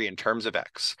shorter tree in terms of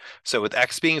x? So with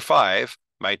x being 5,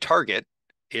 my target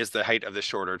is the height of the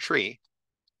shorter tree,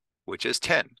 which is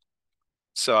 10.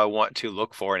 So I want to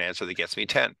look for an answer that gets me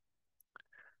 10.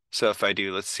 So if I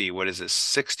do, let's see, what is this?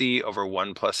 60 over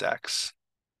 1 plus x.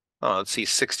 Oh, let's see,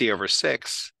 60 over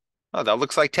 6. Oh, that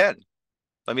looks like 10.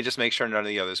 Let me just make sure none of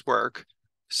the others work.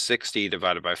 60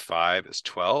 divided by 5 is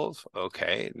 12.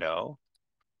 Okay, no.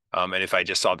 And if I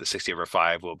just solve the 60 over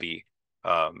 5 will be,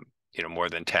 more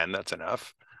than 10. That's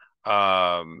enough.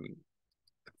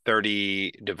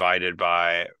 30 divided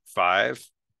by 5,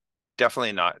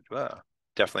 definitely not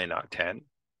 10.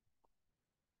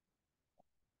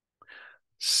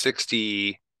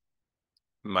 60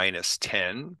 minus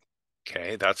 10.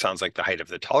 Okay, that sounds like the height of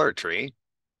the taller tree.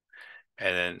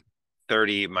 And then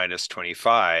 30 minus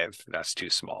 25, that's too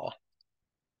small.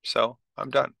 So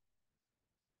I'm done.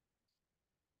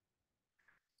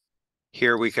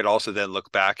 Here we could also then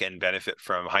look back and benefit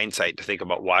from hindsight to think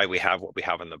about why we have what we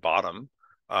have on the bottom.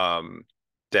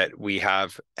 That we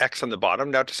have x on the bottom.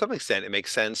 Now, to some extent, it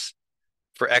makes sense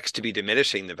for x to be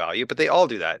diminishing the value, but they all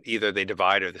do that. Either they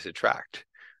divide or they subtract.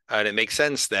 And it makes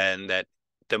sense then that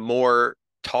the more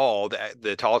tall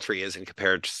the tall tree is in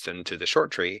comparison to the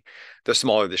short tree, the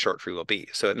smaller the short tree will be.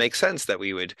 So it makes sense that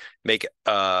we would make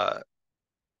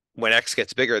when x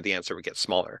gets bigger, the answer would get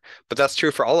smaller. But that's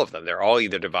true for all of them. They're all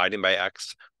either dividing by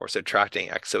x or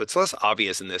subtracting x. So it's less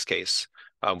obvious in this case,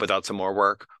 without some more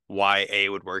work, why A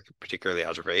would work particularly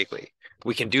algebraically.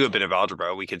 We can do a bit of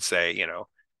algebra. We could say,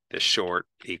 the short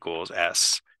equals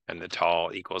s and the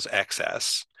tall equals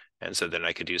xs. And so then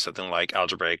I could do something like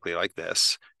algebraically like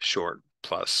this. Short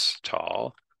plus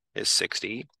tall is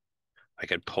 60. I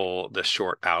could pull the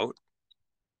short out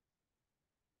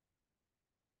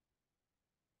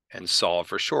and solve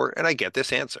for short, and I get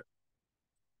this answer.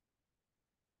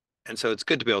 And so it's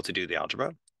good to be able to do the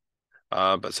algebra,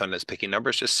 but sometimes picking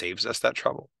numbers just saves us that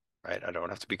trouble, right? I don't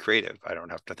have to be creative. I don't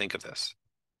have to think of this.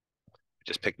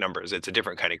 Just pick numbers. It's a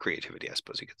different kind of creativity, I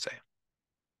suppose you could say.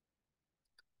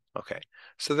 Okay,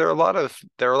 so there are a lot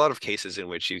of cases in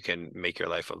which you can make your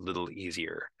life a little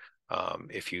easier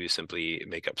if you simply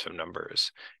make up some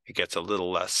numbers. It gets a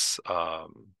little less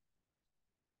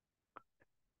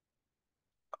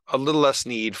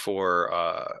need for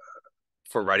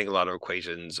writing a lot of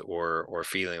equations or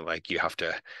feeling like you have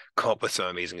to come up with some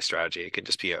amazing strategy. It can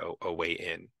just be a way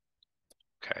in.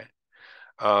 Okay.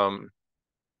 Um,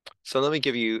 so let me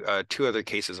give you 2 other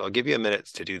cases. I'll give you a minute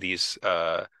to do these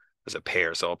as a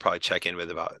pair. So I'll probably check in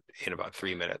in about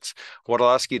 3 minutes. What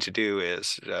I'll ask you to do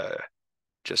is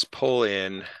just pull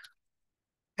in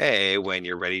A when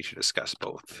you're ready to discuss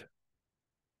both.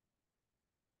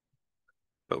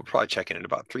 But we'll probably check in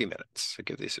about 3 minutes. So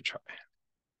give these a try.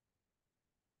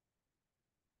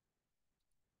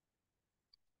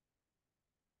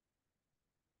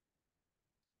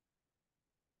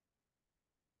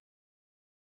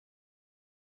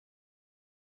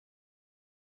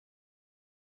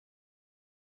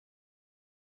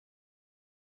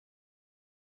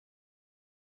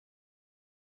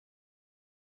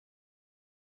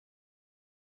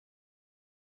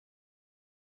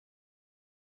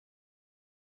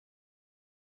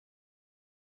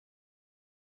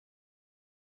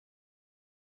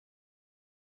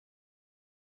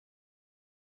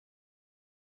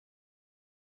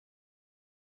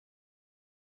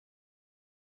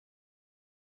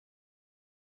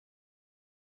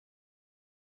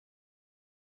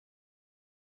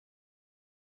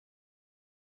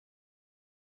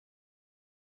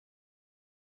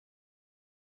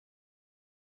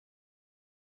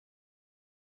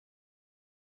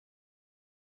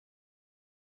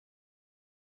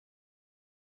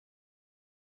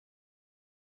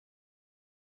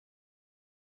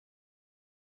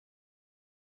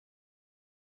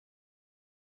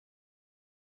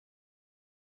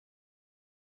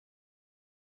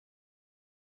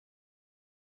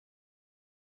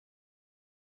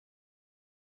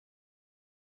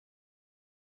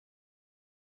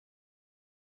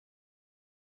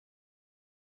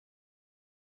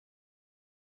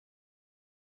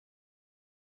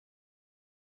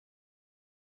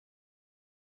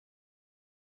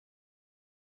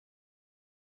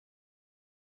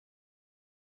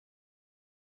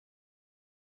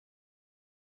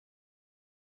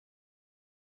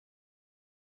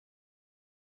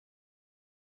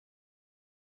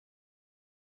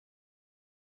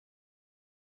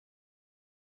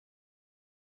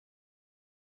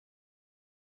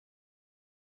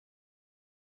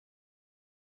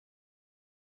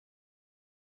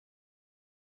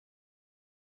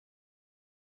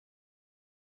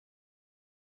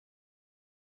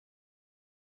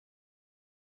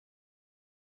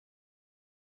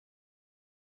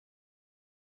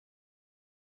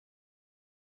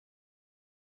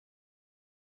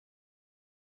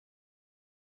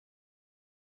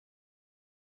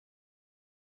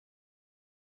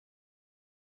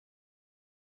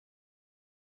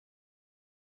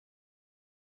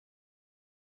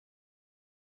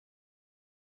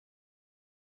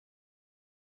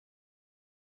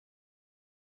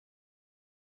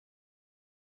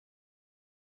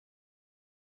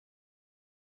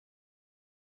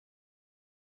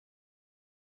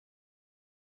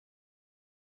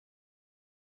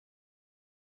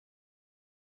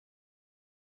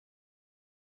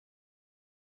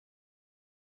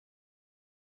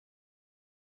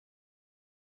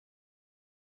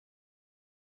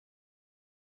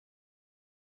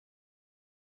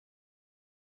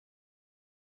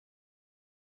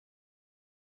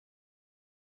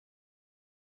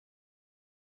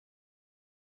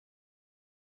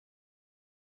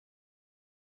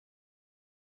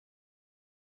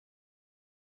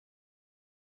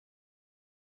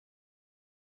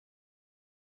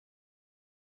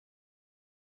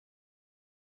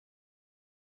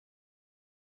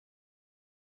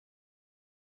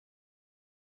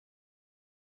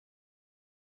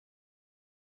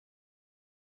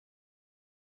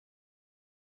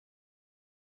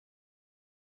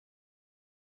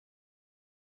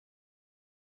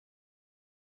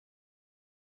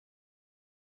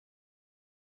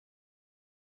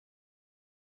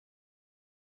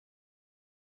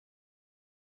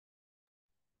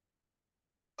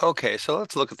 Okay, so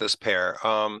let's look at this pair.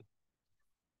 A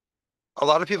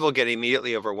lot of people get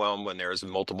immediately overwhelmed when there's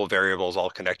multiple variables all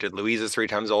connected. Louise is 3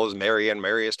 times as old as Mary, and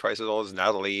Mary is twice as old as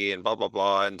Natalie, and blah blah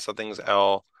blah, and something's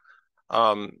L.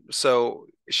 So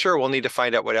sure, we'll need to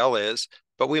find out what L is,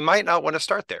 but we might not want to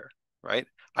start there, right?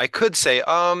 I could say,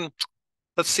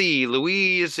 let's see,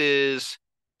 Louise is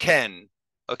 10.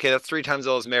 Okay, that's 3 times as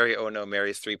old as Mary. Oh no,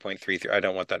 Mary's 3.33. I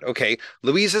don't want that. Okay,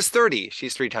 Louise is 30.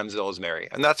 She's 3 times as old as Mary,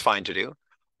 and that's fine to do.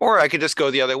 Or I could just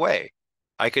go the other way.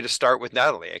 I could just start with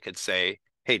Natalie. I could say,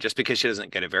 hey, just because she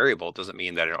doesn't get a variable doesn't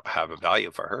mean that I don't have a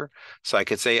value for her. So I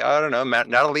could say, I don't know,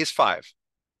 Natalie's 5.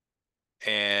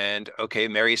 And okay,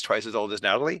 Mary's twice as old as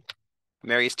Natalie.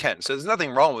 Mary's 10. So there's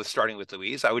nothing wrong with starting with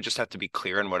Louise. I would just have to be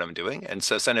clear in what I'm doing. And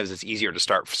so sometimes it's easier to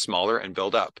start smaller and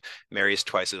build up. Mary's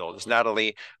twice as old as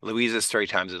Natalie. Louise is 3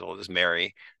 times as old as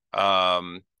Mary.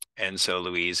 And so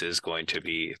Louise is going to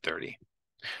be 30.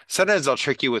 Sometimes they'll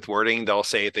trick you with wording. They'll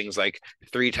say things like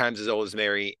 3 times as old as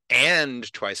Mary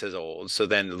and twice as old. So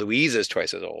then Louise is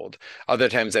twice as old. Other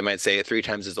times they might say 3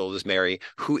 times as old as Mary,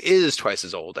 who is twice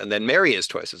as old. And then Mary is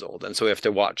twice as old. And so we have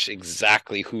to watch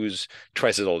exactly who's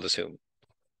twice as old as whom.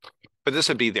 But this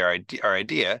would be our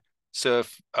idea. So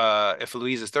if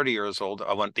Louise is 30 years old,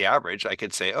 I want the average. I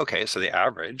could say, okay, so the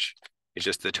average is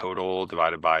just the total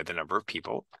divided by the number of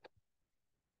people.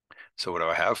 So what do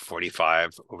I have?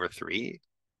 45 over 3.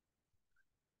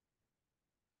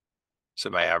 So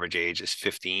my average age is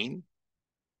 15,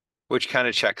 which kind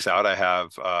of checks out. I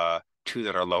have 2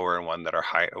 that are lower and 1 that are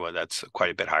higher. Well, that's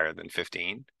quite a bit higher than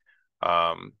 15.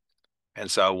 Um, and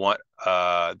so I want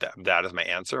that is my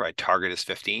answer. My target is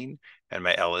 15 and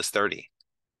my L is 30.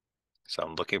 So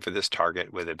I'm looking for this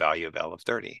target with a value of L of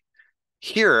 30.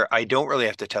 Here, I don't really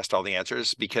have to test all the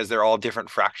answers because they're all different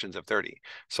fractions of 30.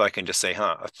 So I can just say,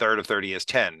 a third of 30 is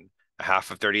 10, a half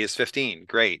of 30 is 15.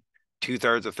 Great.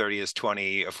 2/3 of 30 is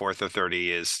 20. A fourth of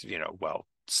 30 is,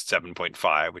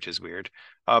 7.5, which is weird.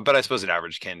 But I suppose an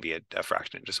average can be a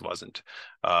fraction. It just wasn't.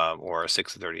 Or a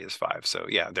sixth of 30 is 5. So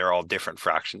yeah, they're all different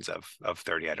fractions of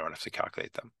 30. I don't have to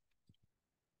calculate them.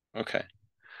 Okay.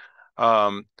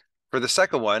 Um, for the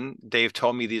second one, they've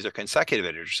told me these are consecutive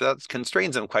integers, so that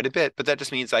constrains them quite a bit, but that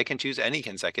just means I can choose any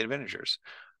consecutive integers.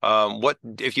 What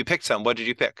if you picked some, what did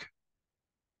you pick?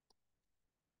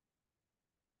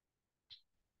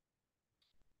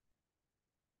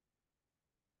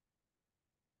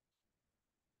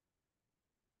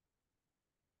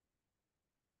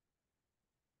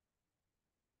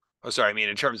 Oh, sorry, I mean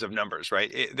in terms of numbers,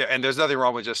 right? And there's nothing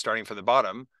wrong with just starting from the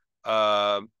bottom.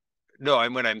 Uh, no,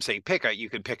 when I'm saying pick, you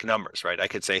could pick numbers, right? I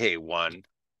could say, hey, 1,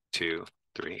 2,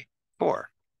 3, 4.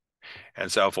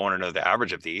 And so if I want to know the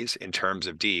average of these in terms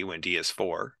of D, when D is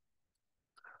 4,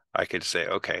 I could say,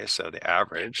 okay, so the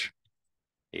average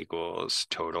equals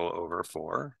total over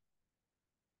 4.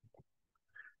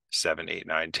 7, 8,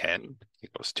 9, 10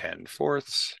 equals 10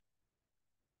 fourths,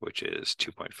 which is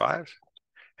 2.5.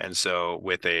 And so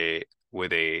with a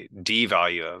D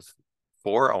value of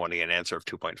 4, I want to get an answer of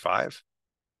 2.5.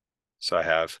 So I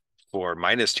have 4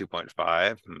 minus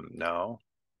 2.5. No.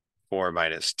 4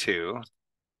 minus 2.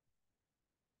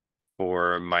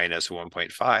 4 minus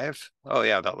 1.5. Oh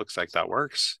yeah, that looks like that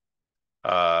works.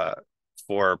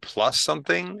 4 plus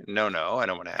something? No, I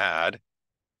don't want to add.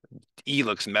 E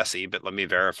looks messy, but let me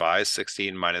verify.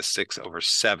 16 minus 6 over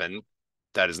 7.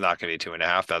 That is not going to be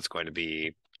 2.5. That's going to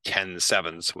be 10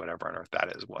 sevens, whatever on earth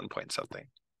that is, 1 point something.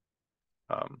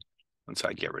 And so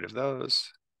I get rid of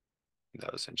those,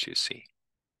 and choose C.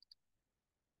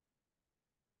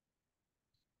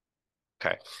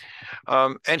 Okay.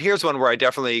 And here's one where I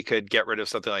definitely could get rid of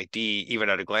something like D even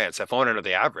at a glance. If I want to know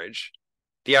the average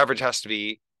has to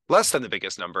be less than the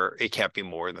biggest number. It can't be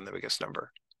more than the biggest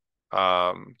number.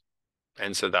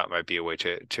 And so that might be a way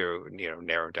to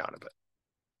narrow down a bit.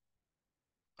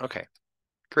 Okay,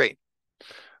 great.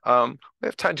 We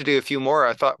have time to do a few more.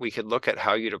 I thought we could look at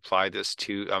how you'd apply this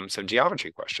to some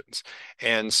geometry questions.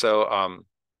 And so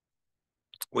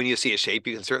when you see a shape,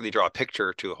 you can certainly draw a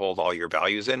picture to hold all your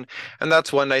values in. And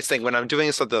that's one nice thing. When I'm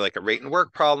doing something like a rate and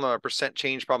work problem or a percent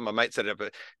change problem, I might set up a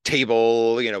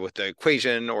table, with the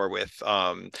equation or with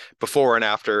before and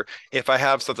after. If I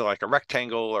have something like a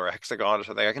rectangle or a hexagon or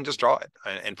something, I can just draw it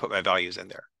and put my values in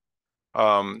there.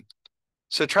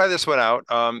 So try this one out.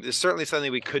 It's certainly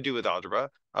something we could do with algebra,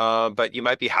 but you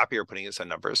might be happier putting this in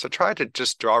numbers. So try to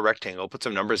just draw a rectangle, put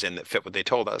some numbers in that fit what they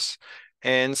told us,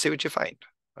 and see what you find.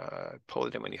 Pull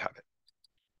it in when you have it.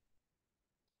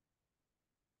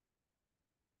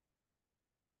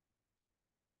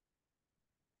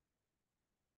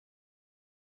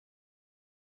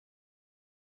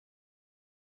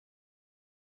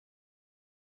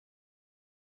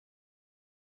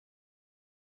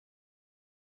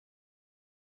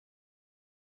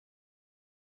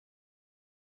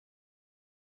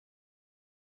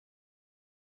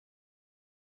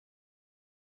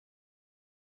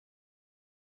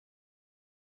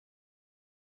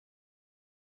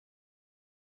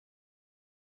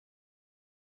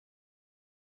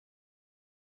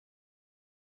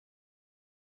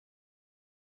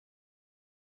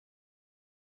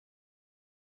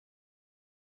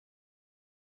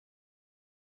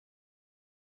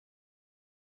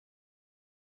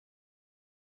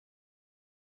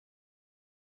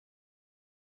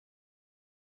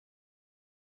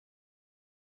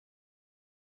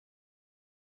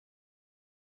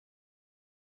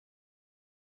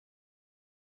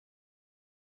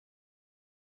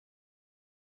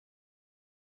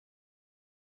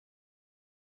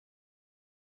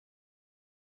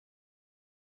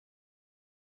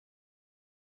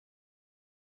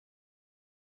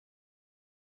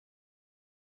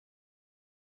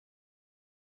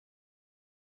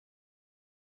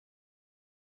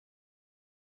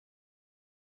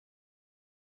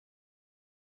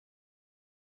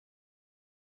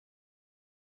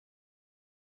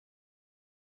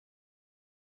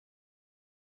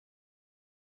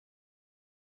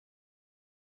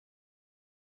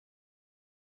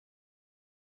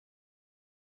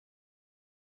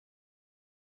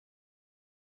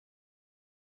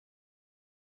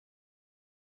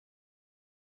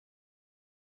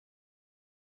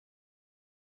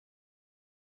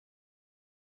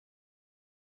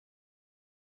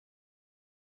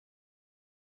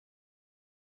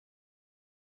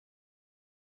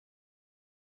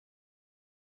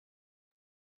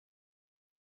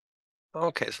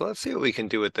 Okay, so let's see what we can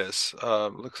do with this.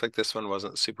 Looks like this one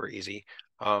wasn't super easy.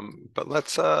 But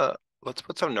let's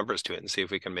put some numbers to it and see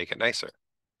if we can make it nicer.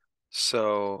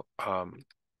 So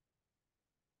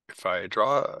if I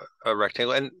draw a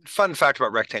rectangle, and fun fact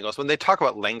about rectangles, when they talk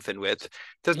about length and width,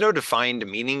 there's no defined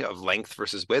meaning of length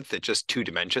versus width. It's just two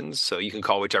dimensions. So you can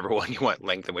call whichever one you want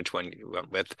length and which one you want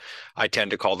width. I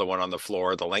tend to call the one on the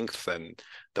floor the length and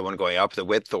the one going up the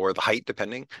width or the height,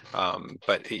 depending.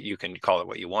 But you can call it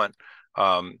what you want.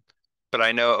 Um, but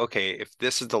I know, okay, if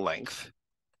this is the length,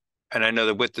 and I know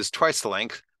the width is twice the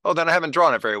length, oh, then I haven't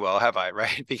drawn it very well, have I?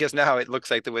 Right? Because now it looks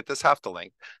like the width is half the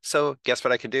length. So guess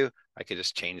what I could do? I could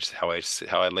just change how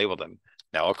I label them.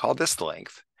 Now I'll call this the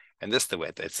length and this the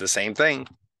width. It's the same thing.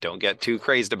 Don't get too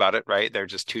crazed about it, right? They're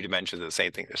just two dimensions of the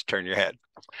same thing. Just turn your head.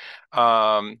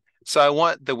 So I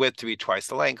want the width to be twice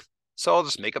the length. So I'll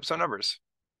just make up some numbers.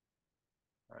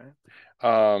 Right?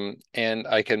 And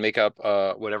I can make up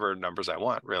whatever numbers I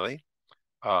want, really.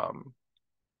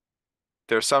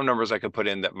 There's some numbers I could put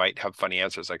in that might have funny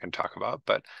answers I can talk about,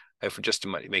 but if just to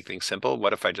make things simple,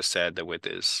 what if I just said the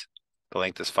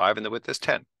length is 5 and the width is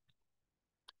 10?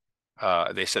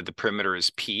 They said the perimeter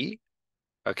is P.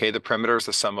 Okay, the perimeter is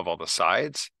the sum of all the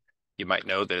sides. You might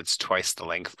know that it's twice the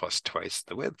length plus twice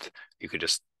the width. You could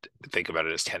just think about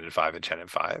it as 10 and 5 and 10 and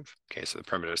 5. Okay, so the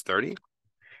perimeter is 30.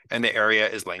 And the area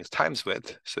is length times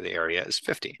width, so the area is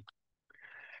 50.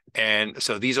 And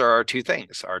so these are our two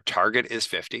things. Our target is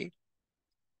 50.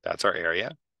 That's our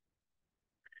area.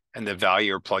 And the value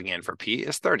you're plugging in for P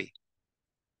is 30.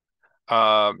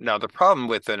 Now the problem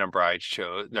with the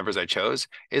numbers I chose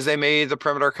is they made the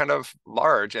perimeter kind of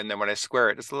large, and then when I square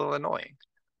it, it's a little annoying.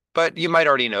 But you might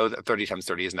already know that 30 times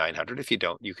 30 is 900. If you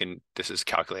don't, this is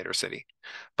calculator city.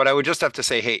 But I would just have to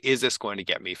say, hey, is this going to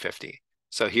get me 50?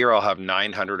 So here I'll have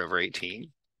 900 over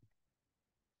 18,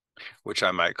 which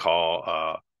I might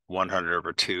call 100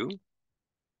 over 2,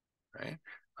 right?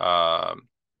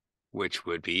 Which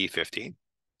would be 50.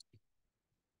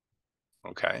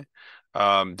 Okay.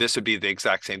 This would be the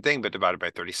exact same thing, but divided by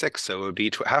 36. So it would be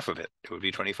half of it. It would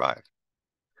be 25.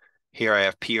 Here I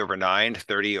have P over 9,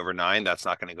 30 over 9. That's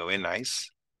not going to go in nice.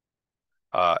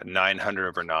 900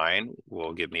 over 9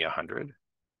 will give me 100.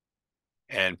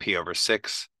 And P over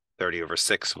 6, 30 over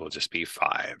 6 will just be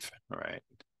 5. All right.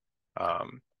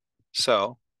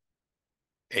 So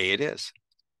A it is.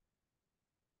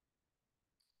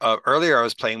 Earlier I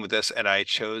was playing with this and I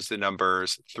chose the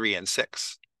numbers 3 and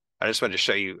 6. I just wanted to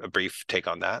show you a brief take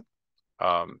on that.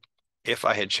 If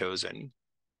I had chosen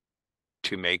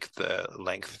to make the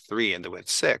length 3 and the width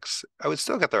 6, I would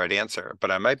still get the right answer, but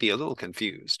I might be a little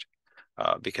confused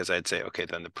because I'd say, okay,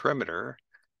 then the perimeter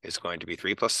is going to be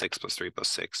 3 plus 6 plus 3 plus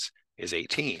 6 is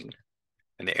 18.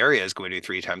 And the area is going to be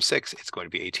 3 times 6. It's going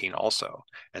to be 18 also.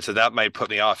 And so that might put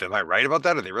me off. Am I right about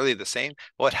that? Are they really the same?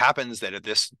 Well, it happens that at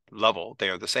this level, they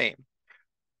are the same.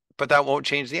 But that won't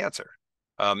change the answer.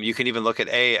 You can even look at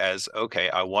A as, okay,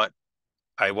 I want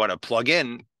to plug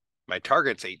in my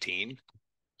target's 18,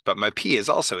 but my P is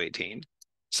also 18.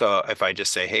 So if I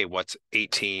just say, hey, what's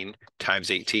 18 times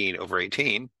 18 over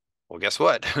 18? Well, guess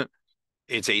what?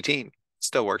 It's 18. It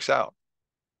still works out.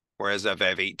 Whereas if I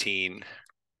have 18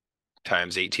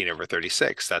 times 18 over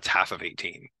 36, that's half of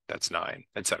 18. That's 9,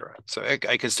 etc. So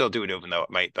I can still do it even though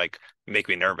it might like make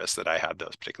me nervous that I had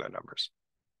those particular numbers.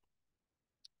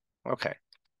 Okay.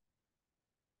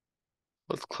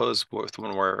 Let's close with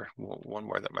one more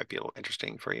that might be a little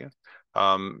interesting for you,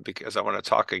 because I want to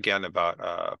talk again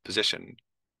about position.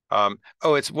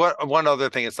 It's one other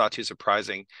thing. It's not too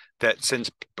surprising that since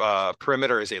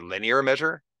perimeter is a linear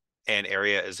measure and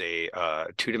area is a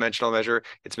two-dimensional measure,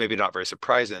 it's maybe not very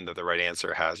surprising that the right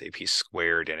answer has a piece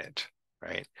squared in it,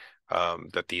 right?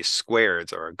 That these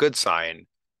squareds are a good sign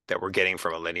that we're getting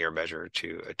from a linear measure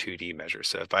to a 2D measure.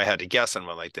 So if I had to guess on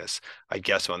one like this, I'd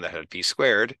guess one that had p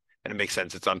squared, and it makes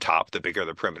sense. It's on top. The bigger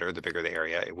the perimeter, the bigger the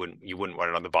area. You wouldn't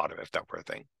want it on the bottom if that were a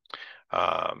thing.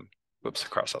 Whoops, I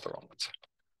crossed out the wrong ones.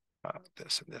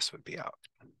 This and this would be out.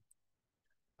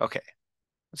 Okay,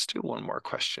 let's do one more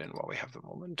question while we have the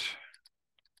moment.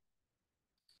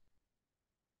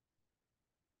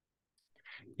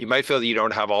 You might feel that you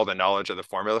don't have all the knowledge of the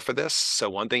formula for this. So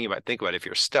one thing you might think about if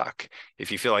you're stuck,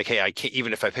 if you feel like, hey, I can't,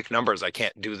 even if I pick numbers, I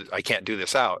can't do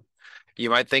this out. You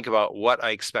might think about what I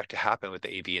expect to happen with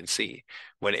the A, B, and C.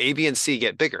 When A, B, and C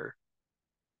get bigger,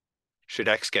 should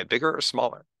X get bigger or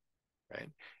smaller, right?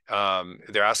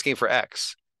 They're asking for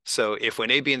X. So if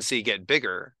when A, B, and C get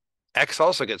bigger, X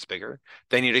also gets bigger,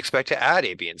 then you'd expect to add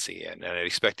A, B, and C in, and I'd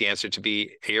expect the answer to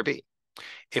be A or B.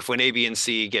 If when A, B, and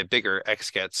C get bigger, X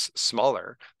gets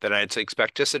smaller, then I'd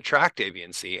expect to subtract A, B,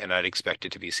 and C, and I'd expect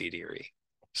it to be C, D, or E.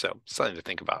 So something to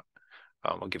think about.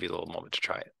 We'll give you a little moment to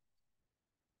try it.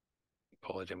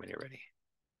 Pull it in when you're ready.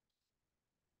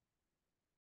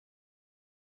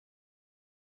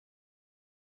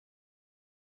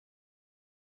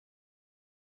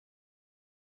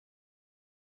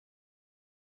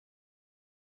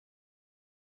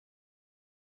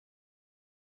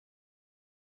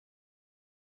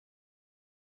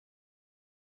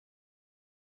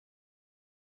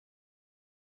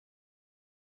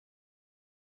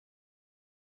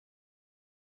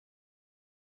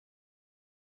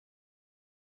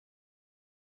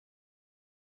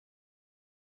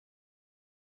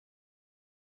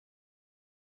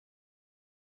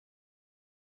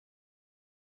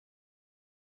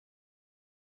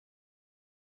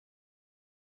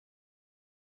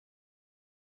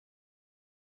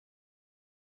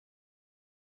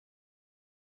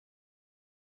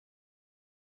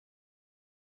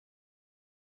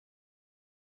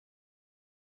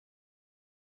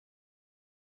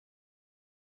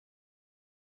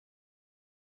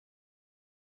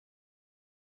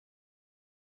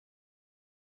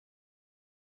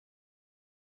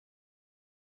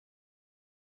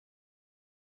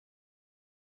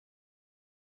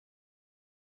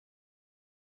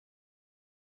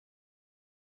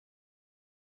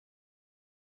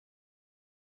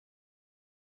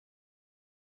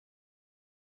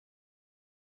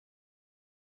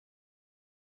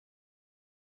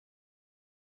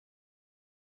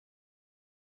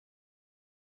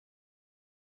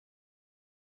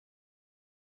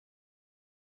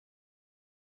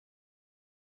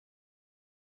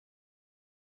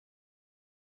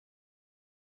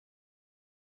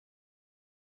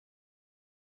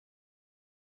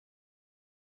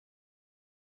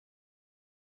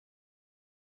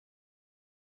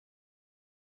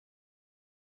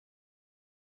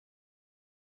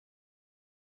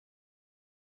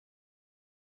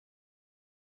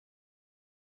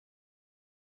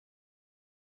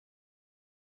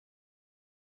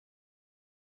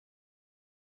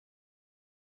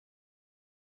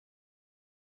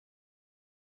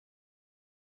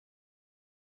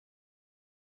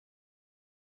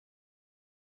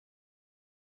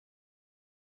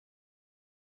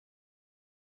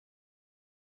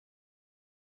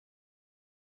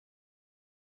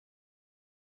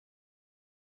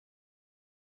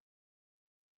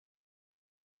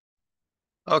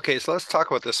 Okay, so let's talk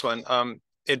about this one.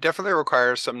 It definitely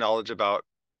requires some knowledge about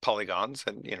polygons,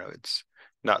 and it's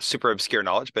not super obscure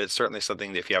knowledge, but it's certainly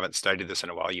something that if you haven't studied this in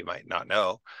a while, you might not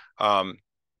know. Um,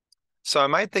 so I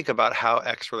might think about how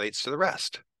x relates to the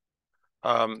rest.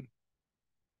 Um,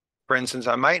 for instance,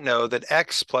 I might know that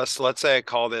x plus, let's say I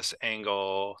call this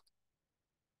angle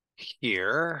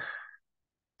here.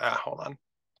 Hold on.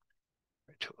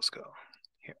 Where tools go?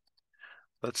 Here.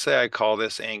 Let's say I call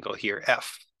this angle here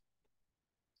f.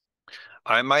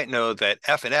 I might know that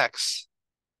f and x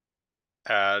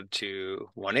add to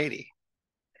 180.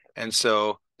 And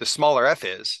so the smaller f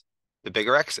is, the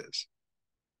bigger x is.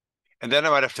 And then I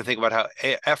might have to think about how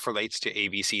f relates to a,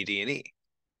 b, c, d, and e.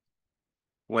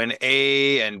 When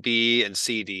a and b and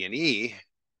c, d, and e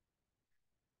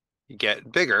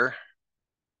get bigger,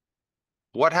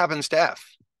 what happens to f?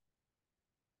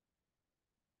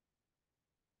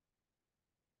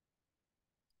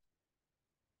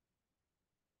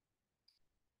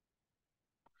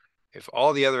 If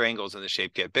all the other angles in the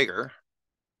shape get bigger,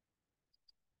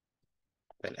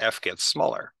 then f gets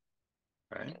smaller,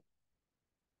 right?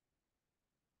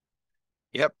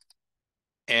 Yep.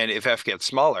 And if f gets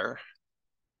smaller,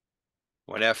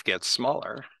 when f gets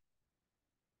smaller,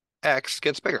 x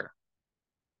gets bigger.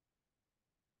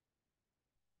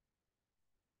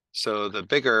 So the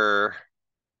bigger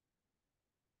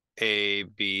a,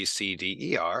 b, c, d,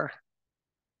 e are,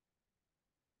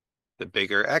 the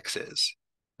bigger x is.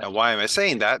 Now, why am I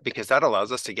saying that? Because that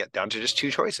allows us to get down to just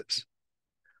two choices.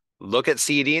 Look at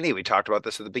C, D, and E. We talked about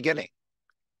this at the beginning.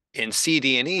 In C,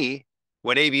 D, and E,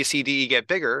 when A, B, C, D, E get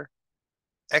bigger,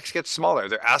 X gets smaller.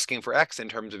 They're asking for X in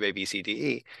terms of A, B, C, D,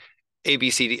 E. A,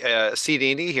 B, C, D, C,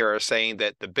 D, and E here are saying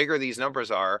that the bigger these numbers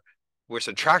are, we're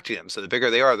subtracting them. So the bigger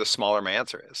they are, the smaller my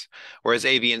answer is. Whereas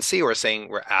A, B, and C, we're saying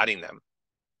we're adding them.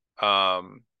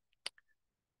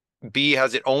 B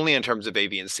has it only in terms of A,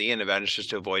 B, and C, and advantage is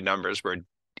to avoid numbers where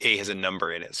A has a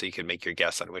number in it, so you can make your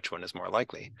guess on which one is more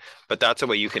likely. But that's a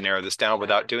way you can narrow this down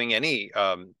without doing any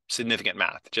significant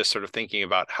math, just sort of thinking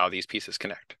about how these pieces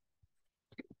connect.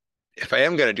 If I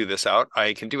am going to do this out,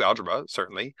 I can do algebra,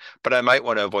 certainly, but I might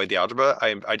want to avoid the algebra.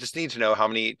 I just need to know how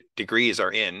many degrees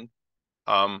are in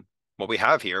what we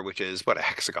have here, which is what, a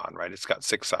hexagon, right? It's got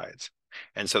 6 sides.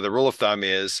 And so the rule of thumb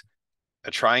is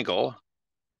a triangle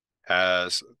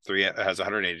has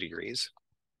 180 degrees.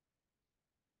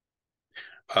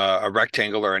 A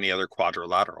rectangle or any other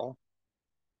quadrilateral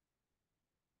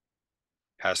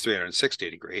has 360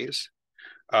 degrees.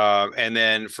 And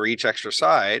then for each extra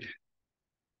side,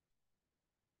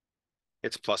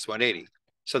 it's plus 180.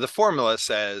 So the formula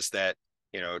says that,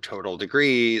 total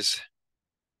degrees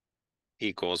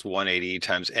equals 180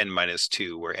 times n minus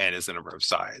 2, where n is the number of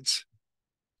sides.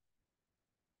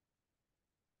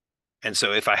 And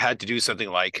so if I had to do something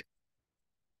like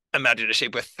imagine a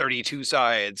shape with 32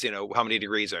 sides, how many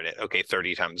degrees are in it? Okay,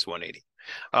 30 times 180.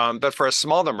 But for a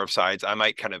small number of sides, I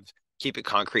might kind of keep it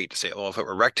concrete to say, well, if it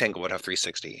were a rectangle, it would have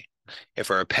 360. If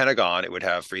it were a pentagon, it would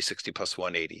have 360 plus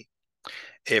 180.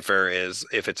 If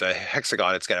it's a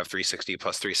hexagon, it's going to have 360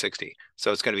 plus 360.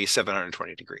 So it's going to be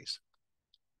 720 degrees.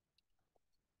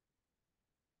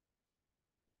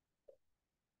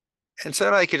 And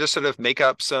so I could just sort of make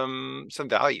up some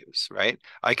values, right?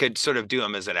 I could sort of do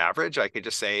them as an average. I could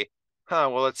just say,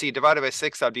 well, let's see, divided by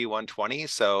 6, that'd be 120.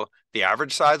 So the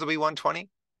average size will be 120.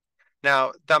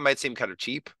 Now, that might seem kind of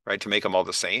cheap, right, to make them all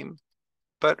the same.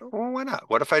 But why not?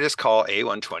 What if I just call A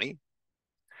 120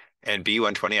 and B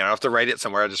 120? I don't have to write it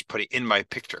somewhere. I'll just put it in my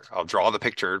picture. I'll draw the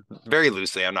picture very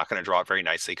loosely. I'm not going to draw it very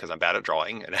nicely because I'm bad at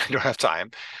drawing and I don't have time.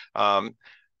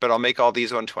 But I'll make all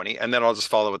these 120, and then I'll just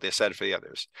follow what they said for the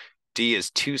others. D is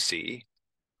 2C.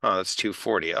 Oh, that's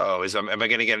 240. Oh, am I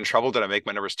going to get in trouble? Did I make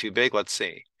my numbers too big? Let's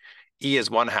see. E is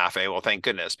 1/2 A. Well, thank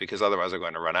goodness, because otherwise I'm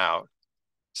going to run out.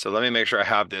 So let me make sure I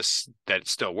have this, that it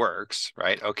still works,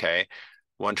 right? Okay.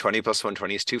 120 plus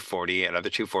 120 is 240. Another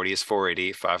 240 is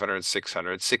 480, 500,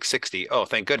 600, 660. Oh,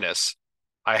 thank goodness.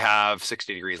 I have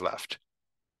 60 degrees left.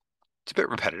 It's a bit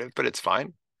repetitive, but it's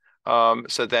fine.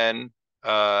 So then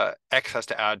X has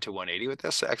to add to 180 with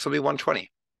this. So X will be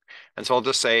 120. And so I'll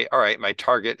just say, all right, my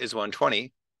target is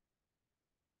 120.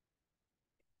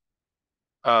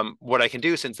 What I can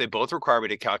do, since they both require me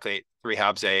to calculate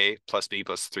 3/2 A plus B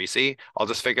plus 3C, I'll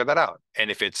just figure that out. And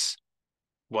if it's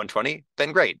 120,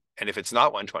 then great. And if it's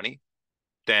not 120,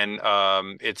 then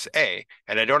it's A.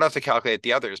 And I don't have to calculate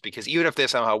the others, because even if they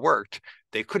somehow worked,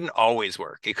 they couldn't always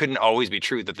work. It couldn't always be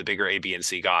true that the bigger A, B, and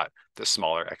C got, the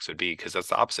smaller X would be, because that's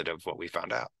the opposite of what we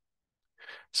found out.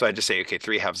 So I just say, okay,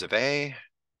 3/2 of A,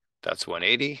 that's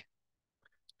 180,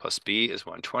 plus B is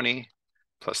 120,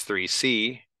 plus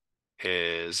 3C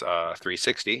is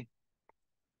 360.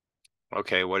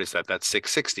 Okay, what is that? That's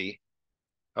 660.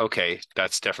 Okay,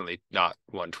 that's definitely not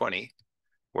 120.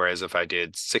 Whereas if I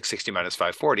did 660 minus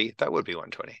 540, that would be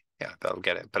 120. Yeah, that'll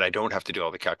get it. But I don't have to do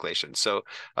all the calculations. So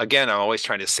again, I'm always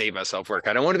trying to save myself work.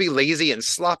 I don't want to be lazy and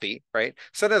sloppy, right?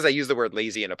 Sometimes I use the word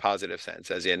lazy in a positive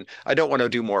sense, as in I don't want to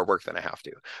do more work than I have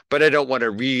to, but I don't want to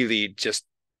really just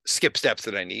skip steps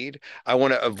that I need. I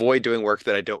want to avoid doing work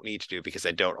that I don't need to do because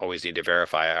I don't always need to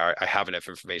verify. I have enough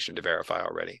information to verify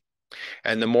already.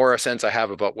 And the more sense I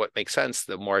have about what makes sense,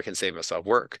 the more I can save myself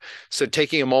work. So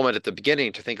taking a moment at the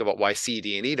beginning to think about why C,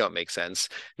 D, and E don't make sense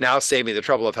now save me the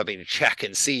trouble of having to check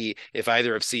and see if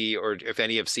either of C or if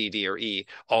any of C, D, or E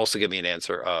also give me an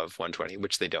answer of 120,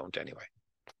 which they don't anyway.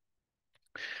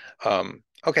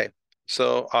 Okay,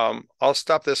 so I'll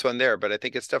stop this one there, but I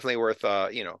think it's definitely worth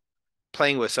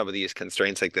playing with some of these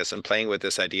constraints like this and playing with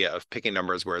this idea of picking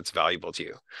numbers where it's valuable to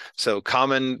you. So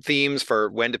common themes for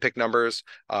when to pick numbers,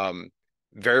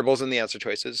 variables in the answer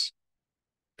choices,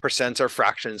 percents or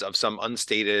fractions of some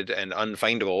unstated and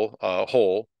unfindable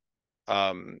whole.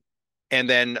 And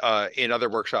then in other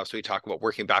workshops, we talk about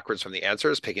working backwards from the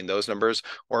answers, picking those numbers,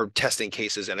 or testing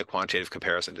cases in a quantitative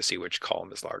comparison to see which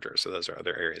column is larger. So those are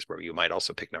other areas where you might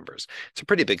also pick numbers. It's a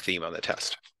pretty big theme on the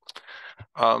test.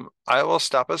 I will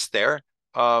stop us there.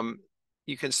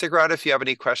 You can stick around if you have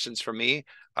any questions for me.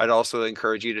 I'd also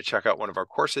encourage you to check out one of our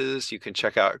courses. You can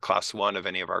check out class 1 of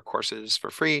any of our courses for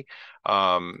free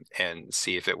and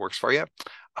see if it works for you.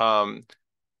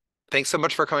 Thanks so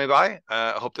much for coming by.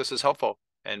 I hope this is helpful,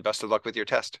 and best of luck with your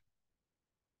test.